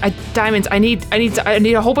panicked and she's like, diamonds, I need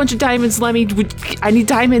a whole bunch of diamonds, Lemmy. I need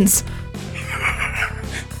diamonds.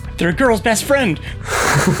 They're a girl's best friend.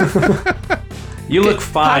 You look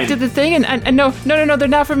fine. Pock did the thing, and no, they're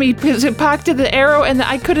not for me. Because Pock did the arrow, and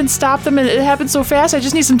I couldn't stop them, and it happened so fast. I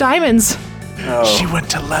just need some diamonds. Oh. She went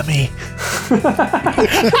to Lemmy.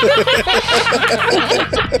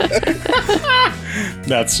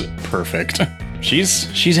 That's perfect.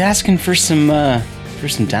 She's asking for some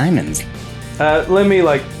diamonds. Let me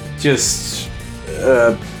pitches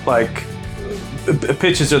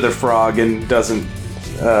her the frog and doesn't.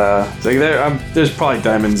 There's probably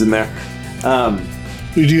diamonds in there.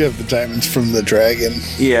 We do have the diamonds from the dragon.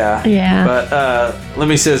 Yeah. Yeah. But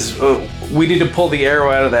Lemmy says we need to pull the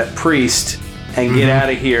arrow out of that priest and get out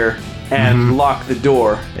of here and lock the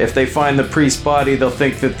door. If they find the priest's body, they'll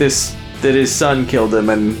think that his son killed him,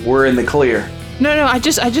 and we're in the clear. No, I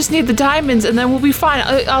just need the diamonds, and then we'll be fine.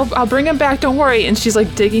 I'll bring them back. Don't worry. And she's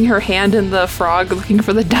like digging her hand in the frog, looking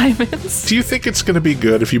for the diamonds. Do you think it's going to be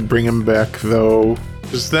good if you bring him back, though?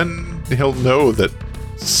 Because then he'll know that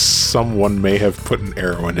someone may have put an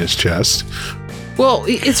arrow in his chest. Well,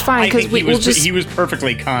 it's fine because he was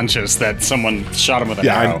perfectly conscious that someone shot him with an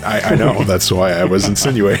arrow. Yeah, I know. That's why I was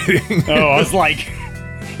insinuating. Oh, I was like,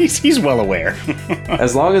 he's well aware.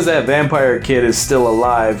 As long as that vampire kid is still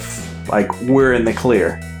alive, we're in the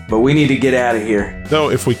clear. But we need to get out of here.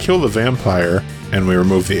 Though, if we kill the vampire and we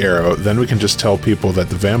remove the arrow, then we can just tell people that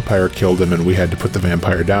the vampire killed him and we had to put the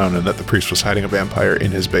vampire down, and that the priest was hiding a vampire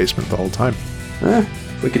in his basement the whole time.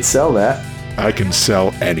 We could sell that. I can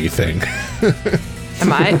sell anything.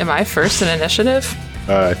 Am I first in initiative?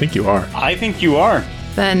 I think you are. I think you are.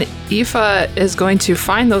 Then Aoife is going to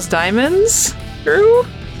find those diamonds. Drew?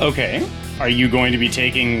 Okay. Are you going to be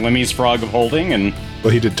taking Lemmy's Frog of Holding and...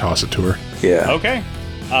 Well, he did toss it to her. Yeah. Okay.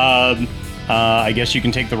 I guess you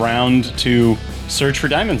can take the round to search for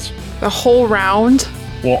diamonds. The whole round?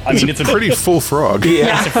 Well, I mean, it's a pretty full frog.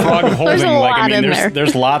 Yeah, it's a frog of holding. There's a lot in there.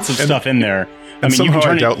 There's lots of stuff in there. I mean, somehow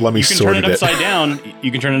I doubt Lemmy you can turn it sorted it. upside down.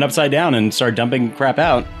 You can turn it upside down and start dumping crap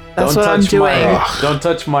out. That's what I'm doing. Don't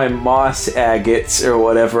touch my moss agates or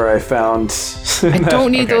whatever I found. I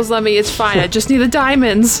don't need those, Lemmy. It's fine. I just need the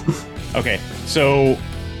diamonds. Okay, so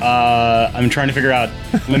I'm trying to figure out,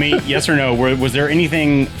 Lemmy, yes or no, was there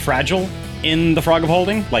anything fragile in the Frog of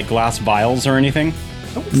Holding? Like glass vials or anything?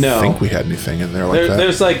 No. I think we had anything in there like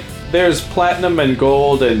that. There's platinum and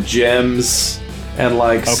gold and gems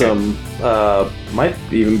and some might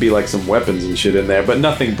even be like some weapons and shit in there, but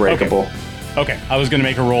nothing breakable. Okay, I was gonna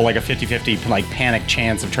make a roll like a 50-50 like panic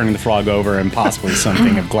chance of turning the frog over and possibly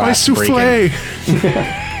something of glass My breaking. souffle!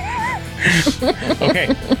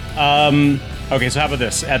 Okay. Okay, so how about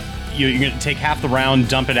this? You're gonna take half the round,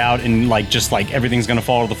 dump it out, and everything's gonna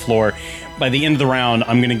fall to the floor. By the end of the round,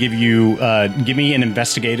 I'm gonna give me an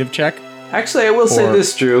investigative check. Actually, I will say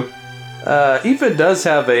this, Drew. Aoife does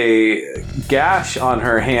have a gash on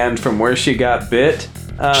her hand from where she got bit.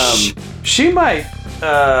 She might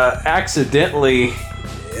accidentally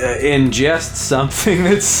ingest something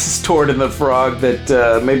that's stored in the frog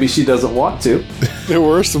that maybe she doesn't want to. There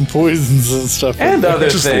were some poisons and stuff. And other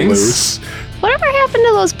Just things. loose. Whatever happened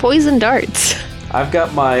to those poison darts? I've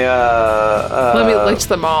got my Lemmy licked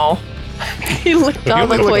them all. He licked all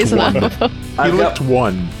the licked poison one. off of them. He looked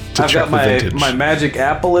one to I've check got the vintage. my magic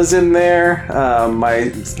apple is in there.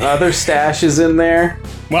 My other stash is in there.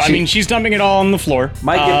 Well, I mean, she's dumping it all on the floor.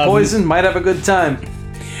 Might get poisoned, might have a good time.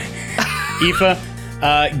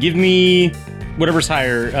 Aoife, give me whatever's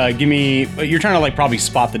higher. You're trying to probably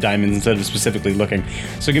spot the diamonds instead of specifically looking.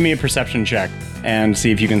 So give me a perception check and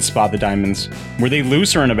see if you can spot the diamonds. Were they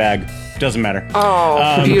loose or in a bag? Doesn't matter.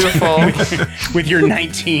 Oh, beautiful. With your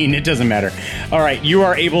 19, it doesn't matter. All right, you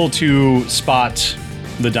are able to spot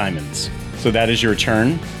the diamonds. So that is your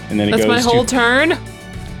turn, and then That's my whole turn?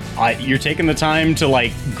 You're taking the time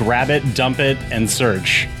to grab it, dump it, and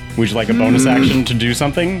search. Would you like a bonus action to do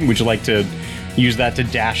something? Would you like to use that to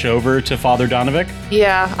dash over to Father Donovic?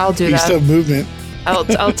 Yeah, I'll do You still that. have movement.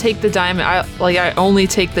 I'll take the diamond. I only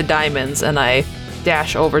take the diamonds and I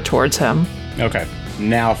dash over towards him. Okay,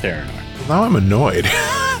 now Theranor. Now I'm annoyed.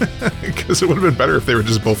 Because it would have been better if they were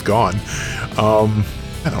just both gone.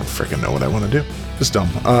 I don't freaking know what I want to do. It's dumb.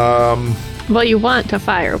 Well, you want to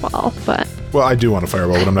fireball, but... Well, I do want to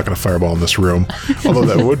fireball, but I'm not going to fireball in this room. Although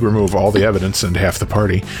that would remove all the evidence and half the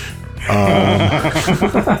party.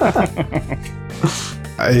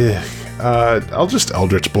 I'll just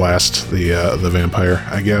Eldritch Blast the vampire,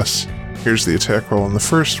 I guess. Here's the attack roll on the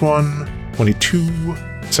first one. 22.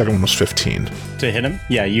 Second one was 15. To hit him?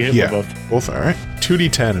 Yeah, you hit both. Both, all right.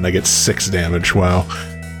 2d10, and I get 6 damage. Wow.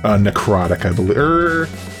 Necrotic, I believe.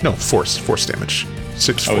 No, force damage.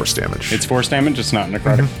 6 force damage. It's force damage, it's not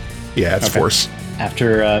necrotic. Yeah, it's force.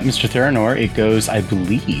 After Mr. Theranor, it goes, I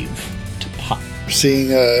believe, to Puck. Seeing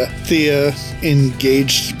Thea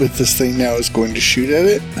engaged with this thing now is going to shoot at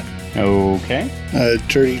it. Okay.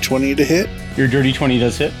 Dirty 20 to hit. Your dirty 20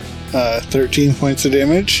 does hit. 13 points of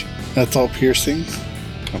damage. That's all piercing.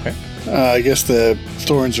 Okay. I guess the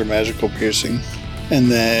thorns are magical piercing. And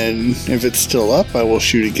then if it's still up, I will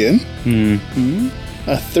shoot again. Mm-hmm.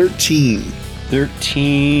 13.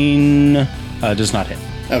 13 does not hit.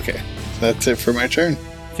 Okay. That's it for my turn.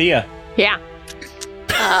 Thea. Yeah.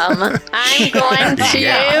 I'm going to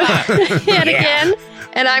hit again,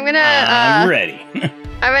 and I'm gonna. I'm ready.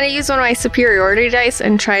 I'm gonna use one of my superiority dice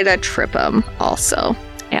and try to trip him also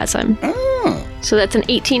as I'm. Oh. So that's an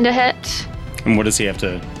 18 to hit. And what does he have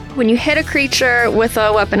to? When you hit a creature with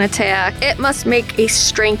a weapon attack, it must make a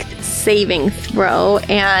strength saving throw,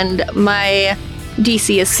 and my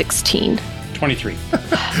DC is 16. 23.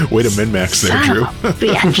 Way to min-max there, Drew.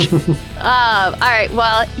 Bitch. All right.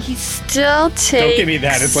 Well, he still takes. Don't give me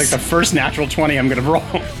that. It's like the first natural 20 I'm going to roll.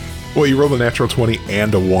 Well, you rolled a natural 20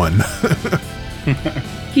 and a 1.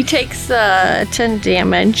 He takes 10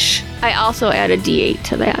 damage. I also add a d8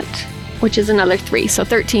 to that, which is another 3, so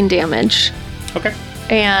 13 damage. Okay.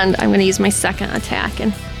 And I'm going to use my second attack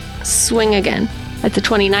and swing again. That's a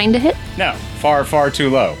 29 to hit. No, far, far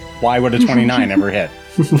too low. Why would a 29 ever hit?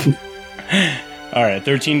 All right,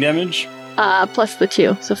 13 damage. Plus the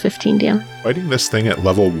 2, so 15 damage. Fighting this thing at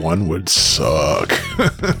level 1 would suck.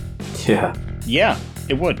 Yeah. Yeah,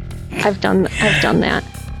 it would. I've done that.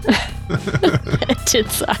 It did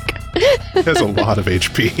suck. It has a lot of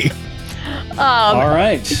HP. All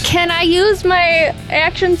right. Can I use my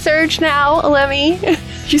action surge now, Lemmy?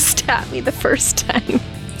 You stabbed me the first time.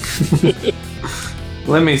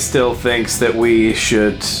 Lemmy still thinks that we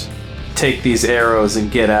should take these arrows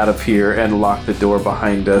and get out of here and lock the door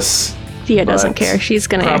behind us. Thea doesn't care. She's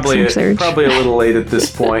going to action surge. Probably a little late at this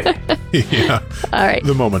point. Yeah. All right.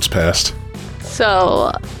 The moment's passed.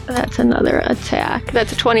 So that's another attack.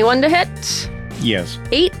 That's a 21 to hit. Yes.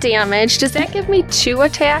 8 damage. Does that give me 2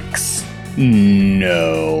 attacks?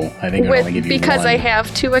 No, I think it'll only give you because one. I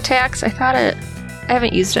have 2 attacks. I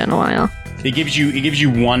haven't used it in a while. It gives you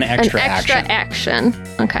one extra action.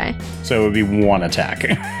 Okay. So it would be one attack.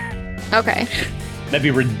 Okay. That'd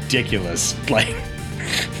be ridiculous. Like,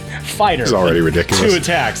 fighter. It's already ridiculous. 2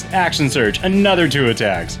 attacks. Action surge. Another 2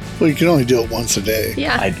 attacks. Well, you can only do it once a day.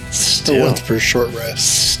 Yeah. I'd So still. once per short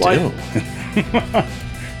rest. Still.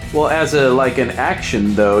 Well, as an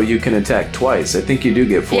action though, you can attack twice. I think you do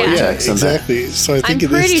get 4 Yeah. Yeah, attacks on exactly. So I I'm think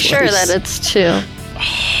it is pretty sure twice. that it's 2.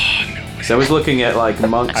 So I was looking at like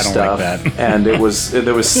monk I don't stuff, like that. and there was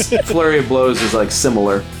flurry of blows is like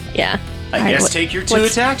similar. Yeah. I All right, guess take your 2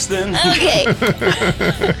 what's- attacks then.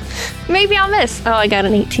 Okay. Maybe I'll miss. Oh, I got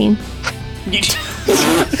an 18.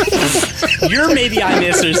 Your maybe I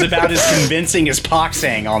miss is about as convincing as Pock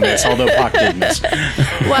saying I'll miss, although Pock did miss.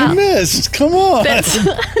 I Well, missed. Come on. that's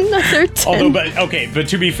another 10. Although, but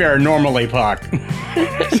to be fair, normally Pock,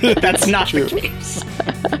 that's not the case.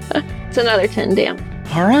 It's another 10 damage.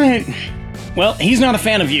 All right. Well, he's not a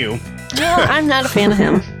fan of you, No, I'm not a fan of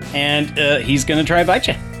him. and he's gonna try bite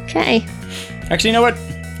you. Okay. Actually, you know what?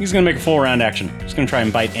 He's gonna make a full round action. He's gonna try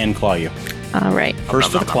and bite and claw you. All right.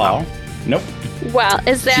 First for the claw. Nope. Wow,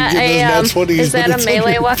 is that You get those nat 20s, is that but a it's on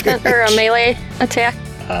melee your weapon or a page. melee attack?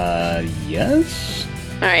 Yes.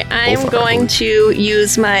 All right, I'm are, I going to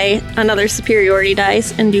use my another superiority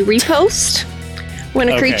dice and do riposte. When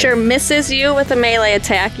a Okay. creature misses you with a melee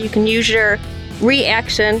attack, you can use your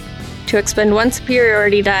reaction to expend 1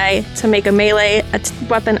 superiority die to make a melee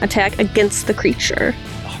weapon attack against the creature.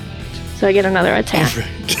 So I get another attack.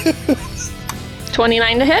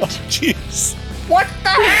 29 to hit. Jeez.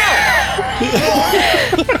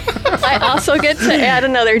 I also get to add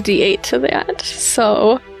another d8 to that.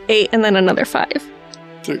 So 8 and then another 5.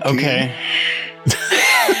 13. Okay.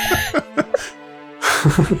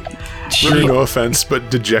 Drew, no offense, but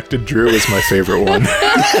Dejected Drew is my favorite one.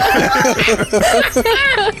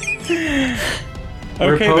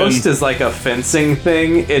 Okay, Riposte then. is like a fencing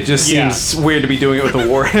thing. It just Yeah. seems weird to be doing it with a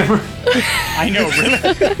warhammer. I know,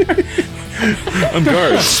 really. On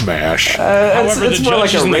guard, smash. However, it's the more like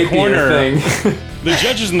judges a in the rapier corner- thing. The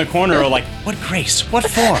judges in the corner are like, "What grace? What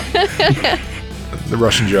form?" The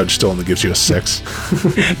Russian judge still only gives you a 6.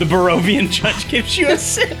 The Barovian judge gives you a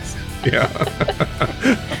 6. Yeah.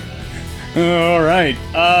 All right.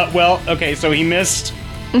 Well, okay. So he missed.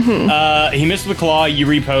 He missed with the claw. You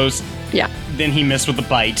repost. Yeah. Then he missed with the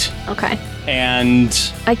bite. Okay.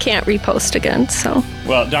 And I can't repost again, so.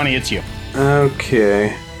 well, Donnie, it's you.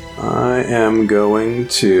 Okay. I am going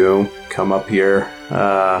to come up here.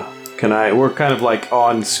 We're kind of like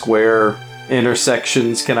on square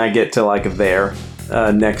intersections. Can I get to like there?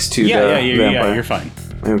 next to the Yeah, vampire? you're fine.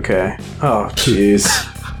 Okay. Oh, jeez.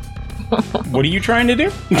 What are you trying to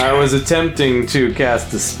do? I was attempting to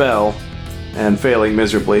cast a spell and failing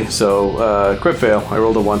miserably, so crit fail. I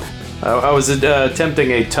rolled a 1. I was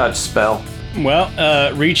attempting a touch spell.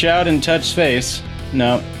 Well, reach out and touch face.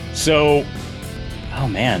 No. So, oh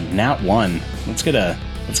man, nat 1. Let's get a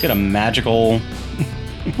magical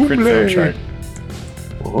crit fail chart.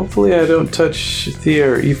 Well, hopefully I don't touch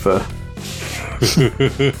Thea or Aoife.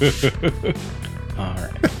 All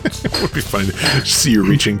right. It would be fun to see you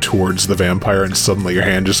reaching towards the vampire and suddenly your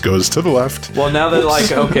hand just goes to the left. Well, now that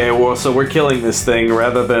okay, well, so we're killing this thing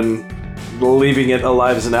rather than leaving it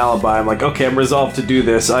alive as an alibi. I'm like, okay, I'm resolved to do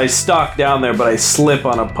this. I stalk down there, but I slip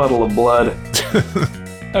on a puddle of blood.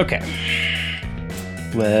 Okay.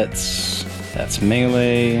 That's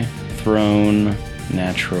melee, thrown,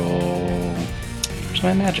 natural. Where's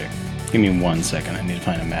my magic? Give me 1 second. I need to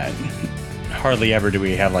find a mag. Hardly ever do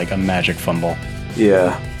we have like a magic fumble.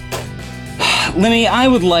 Yeah. Lemmy, I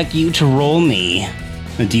would like you to roll me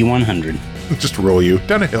a D100. Just roll you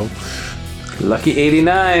down a hill. Lucky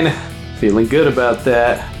 89. Feeling good about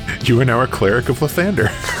that. You are now a cleric of Lathander.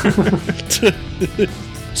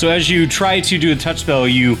 So as you try to do a touch spell,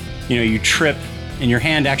 you trip, and your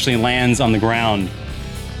hand actually lands on the ground,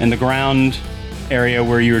 and the ground area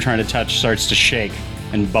where you were trying to touch starts to shake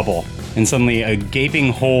and bubble, and suddenly a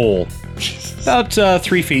gaping hole about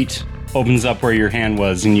 3 feet opens up where your hand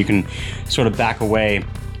was, and you can sort of back away.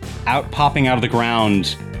 Popping out of the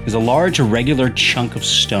ground is a large irregular chunk of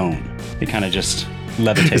stone. It kind of just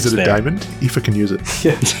levitates. Is it a there. diamond? Aoife can use it.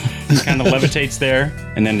 Yeah. It kind of levitates there,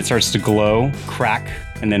 and then it starts to glow, crack,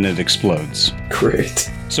 and then it explodes.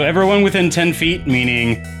 Great. So everyone within 10 feet,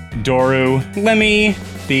 meaning Doru, Lemmy,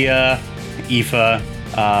 Thea, Aoife,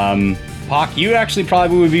 Pock, you actually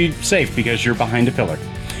probably would be safe because you're behind a pillar.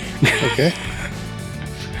 Okay.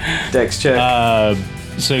 Dex check.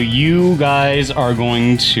 So you guys are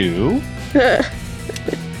going to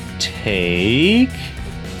take...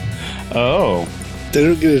 Oh, They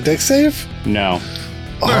don't get a dex save? no.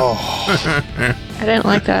 Oh. I didn't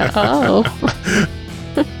like that. Oh.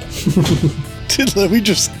 Let me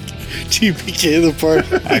just TPK the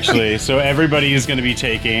party. Actually, so everybody is going to be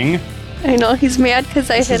taking... I know he's mad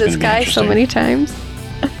because I This hit is his gonna be guy so interesting. many times.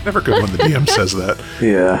 Never good when the DM says that.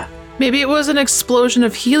 Yeah. Maybe it was an explosion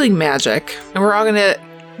of healing magic, and we're all gonna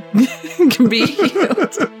be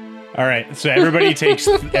healed. All right, so everybody takes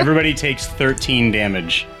 13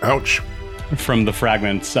 damage Ouch. from the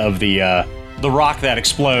fragments of the rock that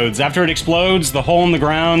explodes. After it explodes, the hole in the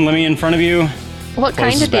ground, Lemmy in front of you, What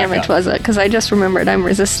kind Closes of back damage up. was it? Because I just remembered I'm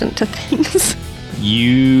resistant to things.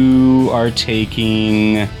 you are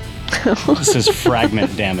taking... This is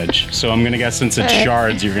fragment damage. So I'm going to guess since it's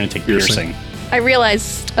shards, you're going to take piercing. I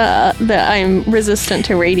realized that I'm resistant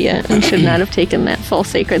to radiant and should not have taken that full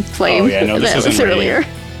sacred flame Oh, yeah, no, this that was isn't earlier.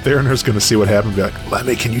 Theranor's going to see what happened and be like,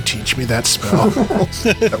 Lemmy, can you teach me that spell?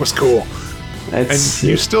 That was cool. And That's,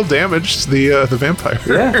 you still damaged the vampire.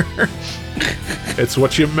 yeah. It's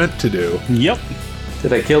what you meant to do. Yep.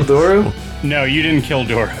 Did I kill Doru? No, you didn't kill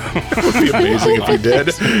Dora. It would be amazing if you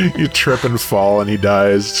did. You trip and fall and he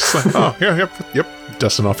dies. Just like, oh, yeah, yep,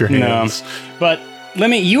 dusting off your No. hands. But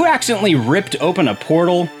Lemmy, you accidentally ripped open a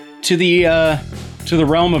portal to the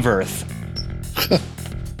realm of Earth.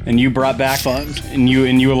 And you brought back and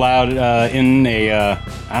you allowed in a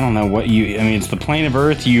I don't know what you I mean it's the plane of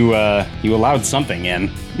Earth you allowed something in.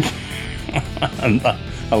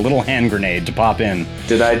 A little hand grenade to pop in.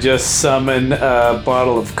 Did I just summon a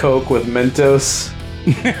bottle of Coke with Mentos?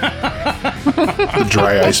 The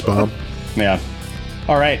dry ice bomb. Yeah.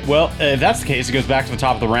 All right. Well, if that's the case, it goes back to the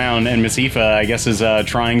top of the round, and Miss Aoife, I guess, is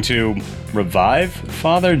trying to revive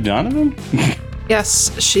Father Donovan.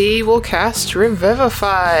 Yes, she will cast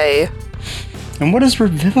Revivify. And what does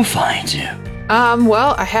revivify do?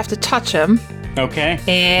 Well, I have to touch him. Okay.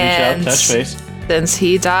 And reach out, touch face. Since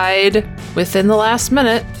he died within the last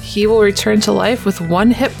minute, he will return to life with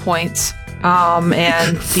 1 hit point.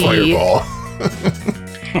 And Fireball.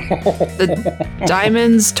 the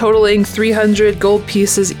diamonds totaling 300 gold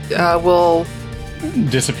pieces will,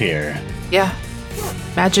 Disappear. yeah,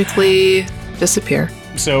 magically disappear.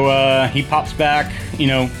 So he pops back,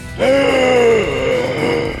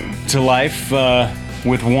 to life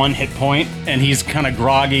with 1 hit point, and he's kind of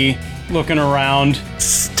groggy, looking around,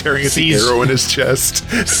 Staring at Sees- the arrow in his chest.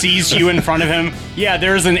 sees you in front of him. Yeah,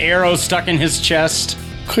 there's an arrow stuck in his chest,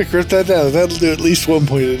 Quick, rip that down. That'll do at least 1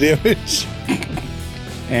 point of damage.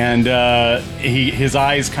 and his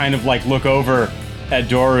eyes kind of like look over at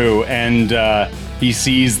Doru, and he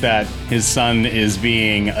sees that his son is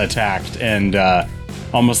being attacked, and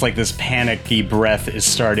almost like this panicky breath is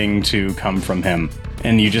starting to come from him.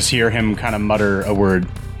 And you just hear him kind of mutter a word.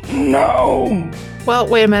 No! Well,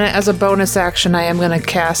 wait a minute. As a bonus action, I am going to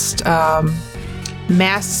cast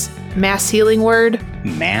mass healing word.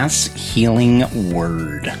 Mass healing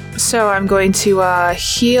word. So I'm going to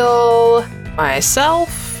heal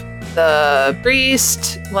myself, the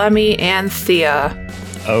priest, Lemmy, and Thea.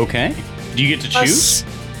 Okay. Do you get to choose?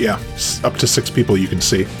 Yeah, up to 6 people you can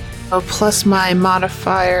see. Oh, plus my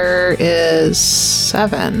modifier is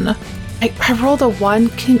 7. I rolled a 1.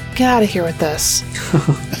 Get out of here with this.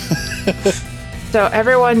 So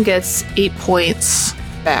everyone gets 8 points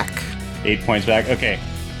back. 8 points back. Okay.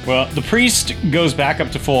 Well, the priest goes back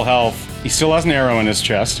up to full health. He still has an arrow in his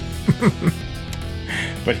chest.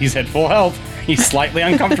 But he's at full health. He's slightly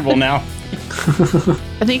uncomfortable now.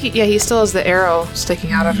 I think, he still has the arrow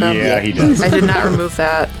sticking out of him. Yeah, he does. I did not remove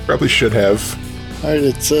that. Probably should have. All right,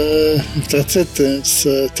 if that's it, then it's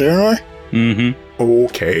Theranor. Mm-hmm.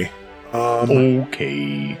 Okay.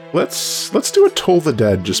 Okay. Let's do a Toll the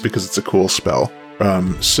Dead just because it's a cool spell.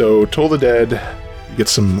 So Toll the Dead, you get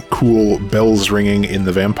some cool bells ringing in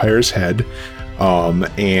the vampire's head,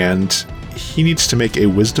 and he needs to make a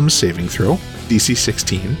Wisdom saving throw, DC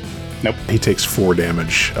 16. Nope. He takes 4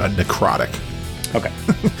 damage, necrotic. Okay.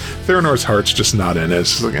 Theranor's heart's just not in it.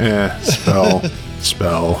 It's like,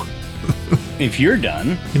 spell. If you're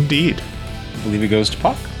done, Indeed. I believe it goes to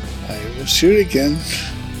Puck. I will shoot again.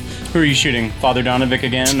 Who are you shooting? Father Donovic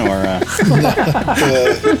again, or?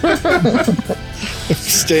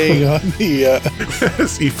 Staying on the.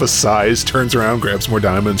 As Aoife sighs, turns around, grabs more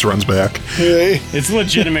diamonds, runs back. Right. It's a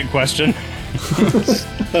legitimate question.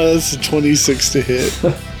 That's a 26 to hit.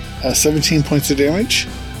 17 points of damage.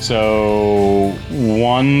 So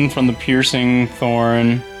 1 from the piercing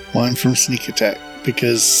thorn. 1 from sneak attack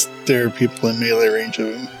because there are people in melee range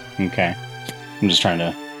of him. Okay. I'm just trying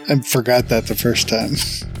to. I forgot that the first time.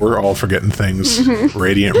 We're all forgetting things.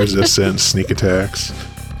 Radiant resistance, sneak attacks.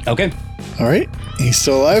 Okay. All right, he's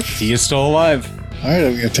still alive. He is still alive. All right,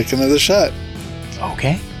 I'm gonna take another shot.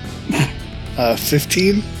 Okay.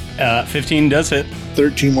 15. 15 does hit.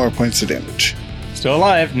 13 more points of damage. Still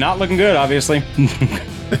alive. Not looking good, obviously.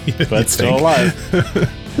 But still alive.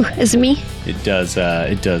 Ooh, is it me? It does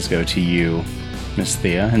go to you, Miss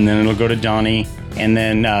Thea, and then it'll go to Donnie, and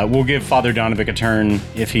then we'll give Father Donovic a turn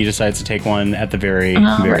if he decides to take one at the very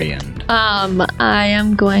end. I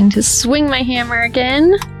am going to swing my hammer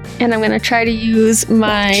again, and I'm going to try to use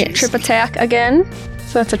my trip attack again.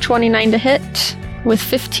 So that's a 29 to hit with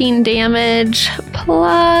 15 damage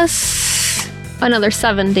plus another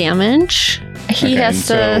 7 damage. He has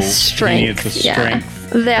to strength. He needs the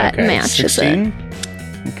strength. That matches 16?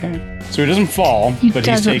 Okay. So he doesn't fall, but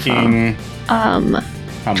he's taking... how much?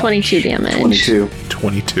 22 damage.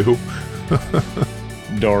 22.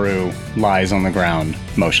 Doru lies on the ground,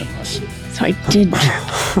 motionless. So I did.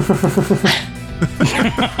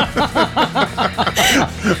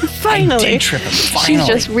 Finally. I did trip him, finally. She's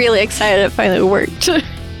just really excited it finally worked.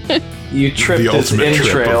 You tripped The his ultimate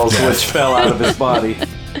trip of entrails, death. which fell out of his body.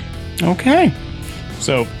 Okay.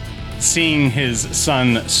 So, seeing his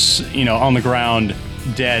son, on the ground,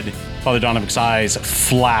 dead, Father Donovic's eyes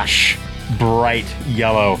flash bright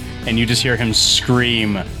yellow, and you just hear him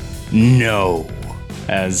scream, "No!"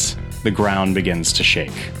 as the ground begins to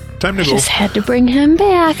shake. Time to go. Just had to bring him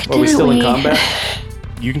back, Are we still in combat?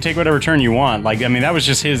 You can take whatever turn you want. That was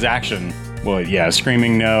just his action. Well, yeah,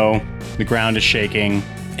 screaming no, the ground is shaking,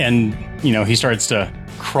 and, he starts to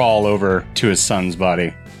crawl over to his son's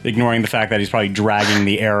body, ignoring the fact that he's probably dragging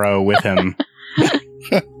the arrow with him.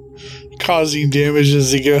 Causing damage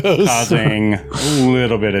as he goes. Causing a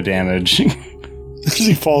little bit of damage. As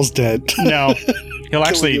he falls dead. No, he'll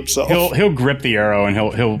actually himself. he'll grip the arrow and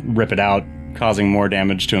he'll rip it out, causing more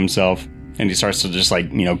damage to himself. And he starts to just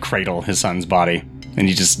cradle his son's body, and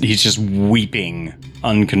he's just weeping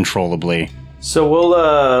uncontrollably. So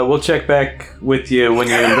we'll check back with you when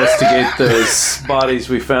you investigate those bodies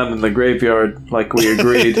we found in the graveyard, like we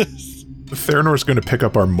agreed. Theranor's going to pick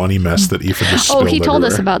up our money mess that Aoife just spilled he told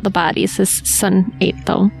us everywhere. about the bodies his son ate,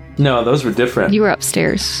 though. No, those were different. You were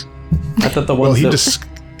upstairs. I thought the Well, ones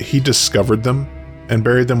he discovered them and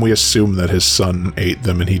buried them. We assume that his son ate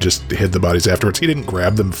them, and he just hid the bodies afterwards. He didn't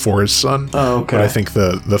grab them for his son. Oh, okay. But I think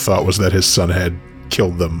the thought was that his son had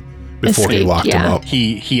killed them before he Escaped, locked yeah. them up.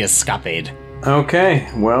 He escaped. Okay,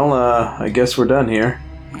 well, I guess we're done here.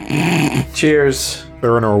 Cheers.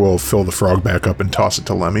 Theranor will fill the frog back up and toss it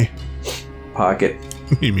to Lemmy. Pocket.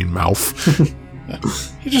 You mean mouth?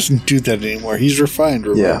 He doesn't do that anymore. He's refined,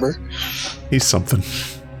 remember? He's something.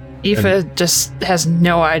 Aoife just has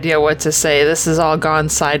no idea what to say. This has all gone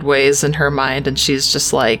sideways in her mind, and she's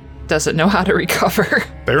just like, doesn't know how to recover.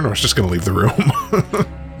 Theranor's just going to leave the room.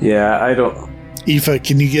 Yeah, I don't. Aoife,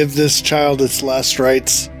 can you give this child its last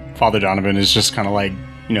rites? Father Donovan is just kind of like,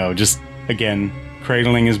 just again,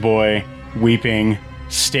 cradling his boy, weeping,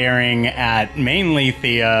 staring at mainly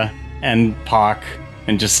Thea and Pock,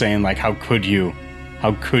 and just saying, like, how could you?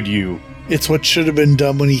 How could you? It's what should have been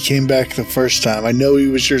done when he came back the first time. I know he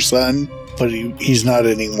was your son, but he's not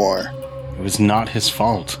anymore. It was not his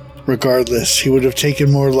fault. Regardless, he would have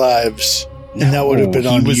taken more lives, and that would have been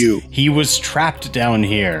on you. He was trapped down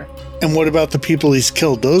here. And what about the people he's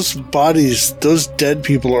killed? Those bodies, those dead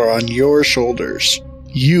people are on your shoulders.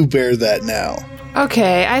 You bear that now.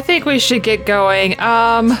 Okay, I think we should get going.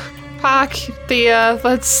 Pock, Thea,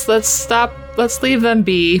 let's stop. Let's leave them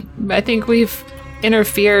be. I think we've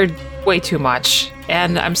interfered way too much,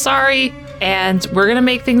 and I'm sorry, and we're gonna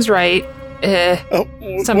make things right.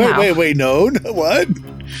 Somehow. Wait, no, what?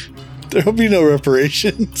 There'll be no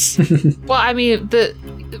reparations. Well, I mean,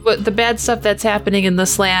 the bad stuff that's happening in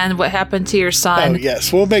this land, what happened to your son. Oh,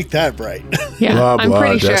 yes, we'll make that right. Yeah, Blah, I'm blah,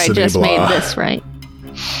 pretty sure I destiny, just blah. made this right.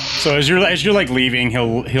 So as you're like leaving,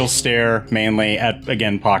 he'll stare mainly at,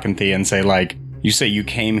 again, Pock and Thea and say, like, you say you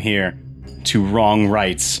came here to wrong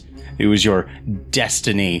rights. It was your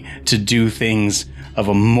destiny to do things of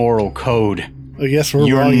a moral code. I guess we're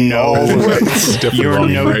You're wrong in all the ways. Definitely You're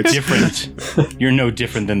wrong, no right? different. You're no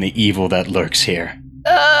different than the evil that lurks here.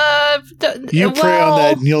 You pray on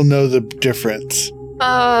that and you'll know the difference.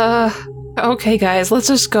 Okay, guys, let's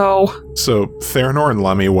just go. So Theranor and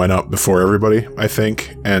Lemmy went up before everybody, I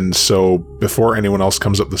think. And so before anyone else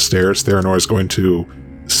comes up the stairs, Theranor is going to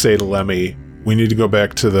say to Lemmy, we need to go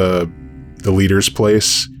back to the leader's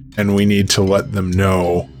place, and we need to let them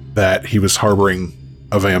know that he was harboring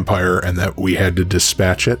a vampire and that we had to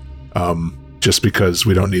dispatch it. Just because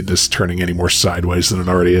we don't need this turning any more sideways than it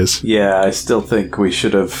already is. Yeah, I still think we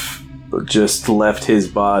should have just left his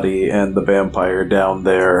body and the vampire down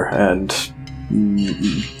there and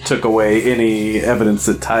took away any evidence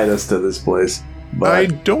that tied us to this place. But I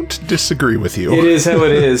don't disagree with you. it is how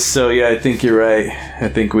it is, so yeah, I think you're right. I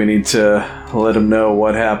think we need to let him know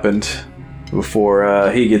what happened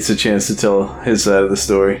before he gets a chance to tell his side of the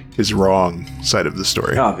story. His wrong side of the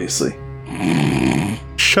story. Obviously.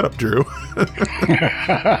 Shut up, Drew.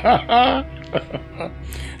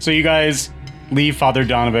 So you guys leave Father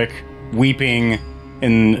Donovic weeping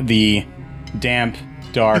in the damp,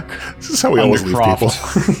 dark This is how we always leave people.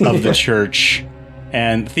 undercroft of the church.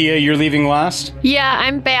 And Thea, you're leaving last? Yeah,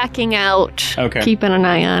 I'm backing out. Okay. Keeping an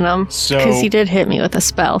eye on him. So- Because he did hit me with a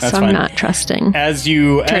spell, so That's I'm fine. not trusting. As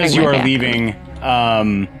you Turning my are back.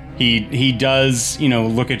 leaving, he does,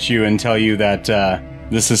 look at you and tell you that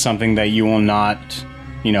this is something that you will not,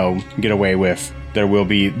 get away with. There will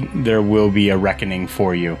be a reckoning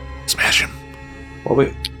for you. Smash him. Well,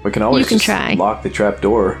 we can always You can just try. lock the trap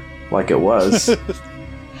door like it was.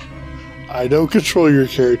 I don't control your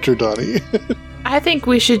character, Donnie. I think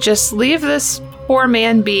we should just leave this poor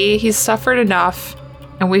man be. He's suffered enough,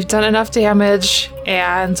 and we've done enough damage.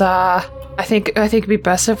 And I think it'd be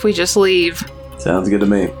best if we just leave. Sounds good to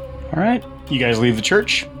me. All right. You guys leave the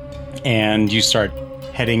church, and you start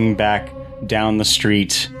heading back down the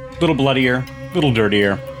street, a little bloodier, a little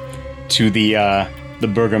dirtier, to the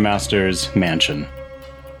Burgomaster's mansion.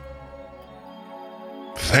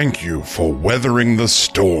 Thank you for weathering the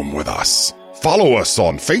storm with us. Follow us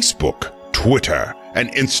on Facebook, Twitter,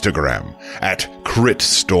 and Instagram at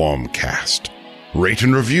CritStormcast. Rate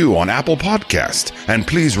and review on Apple Podcast, and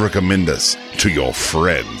please recommend us to your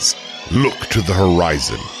friends. Look to the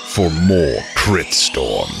horizon for more Crit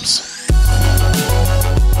Storms.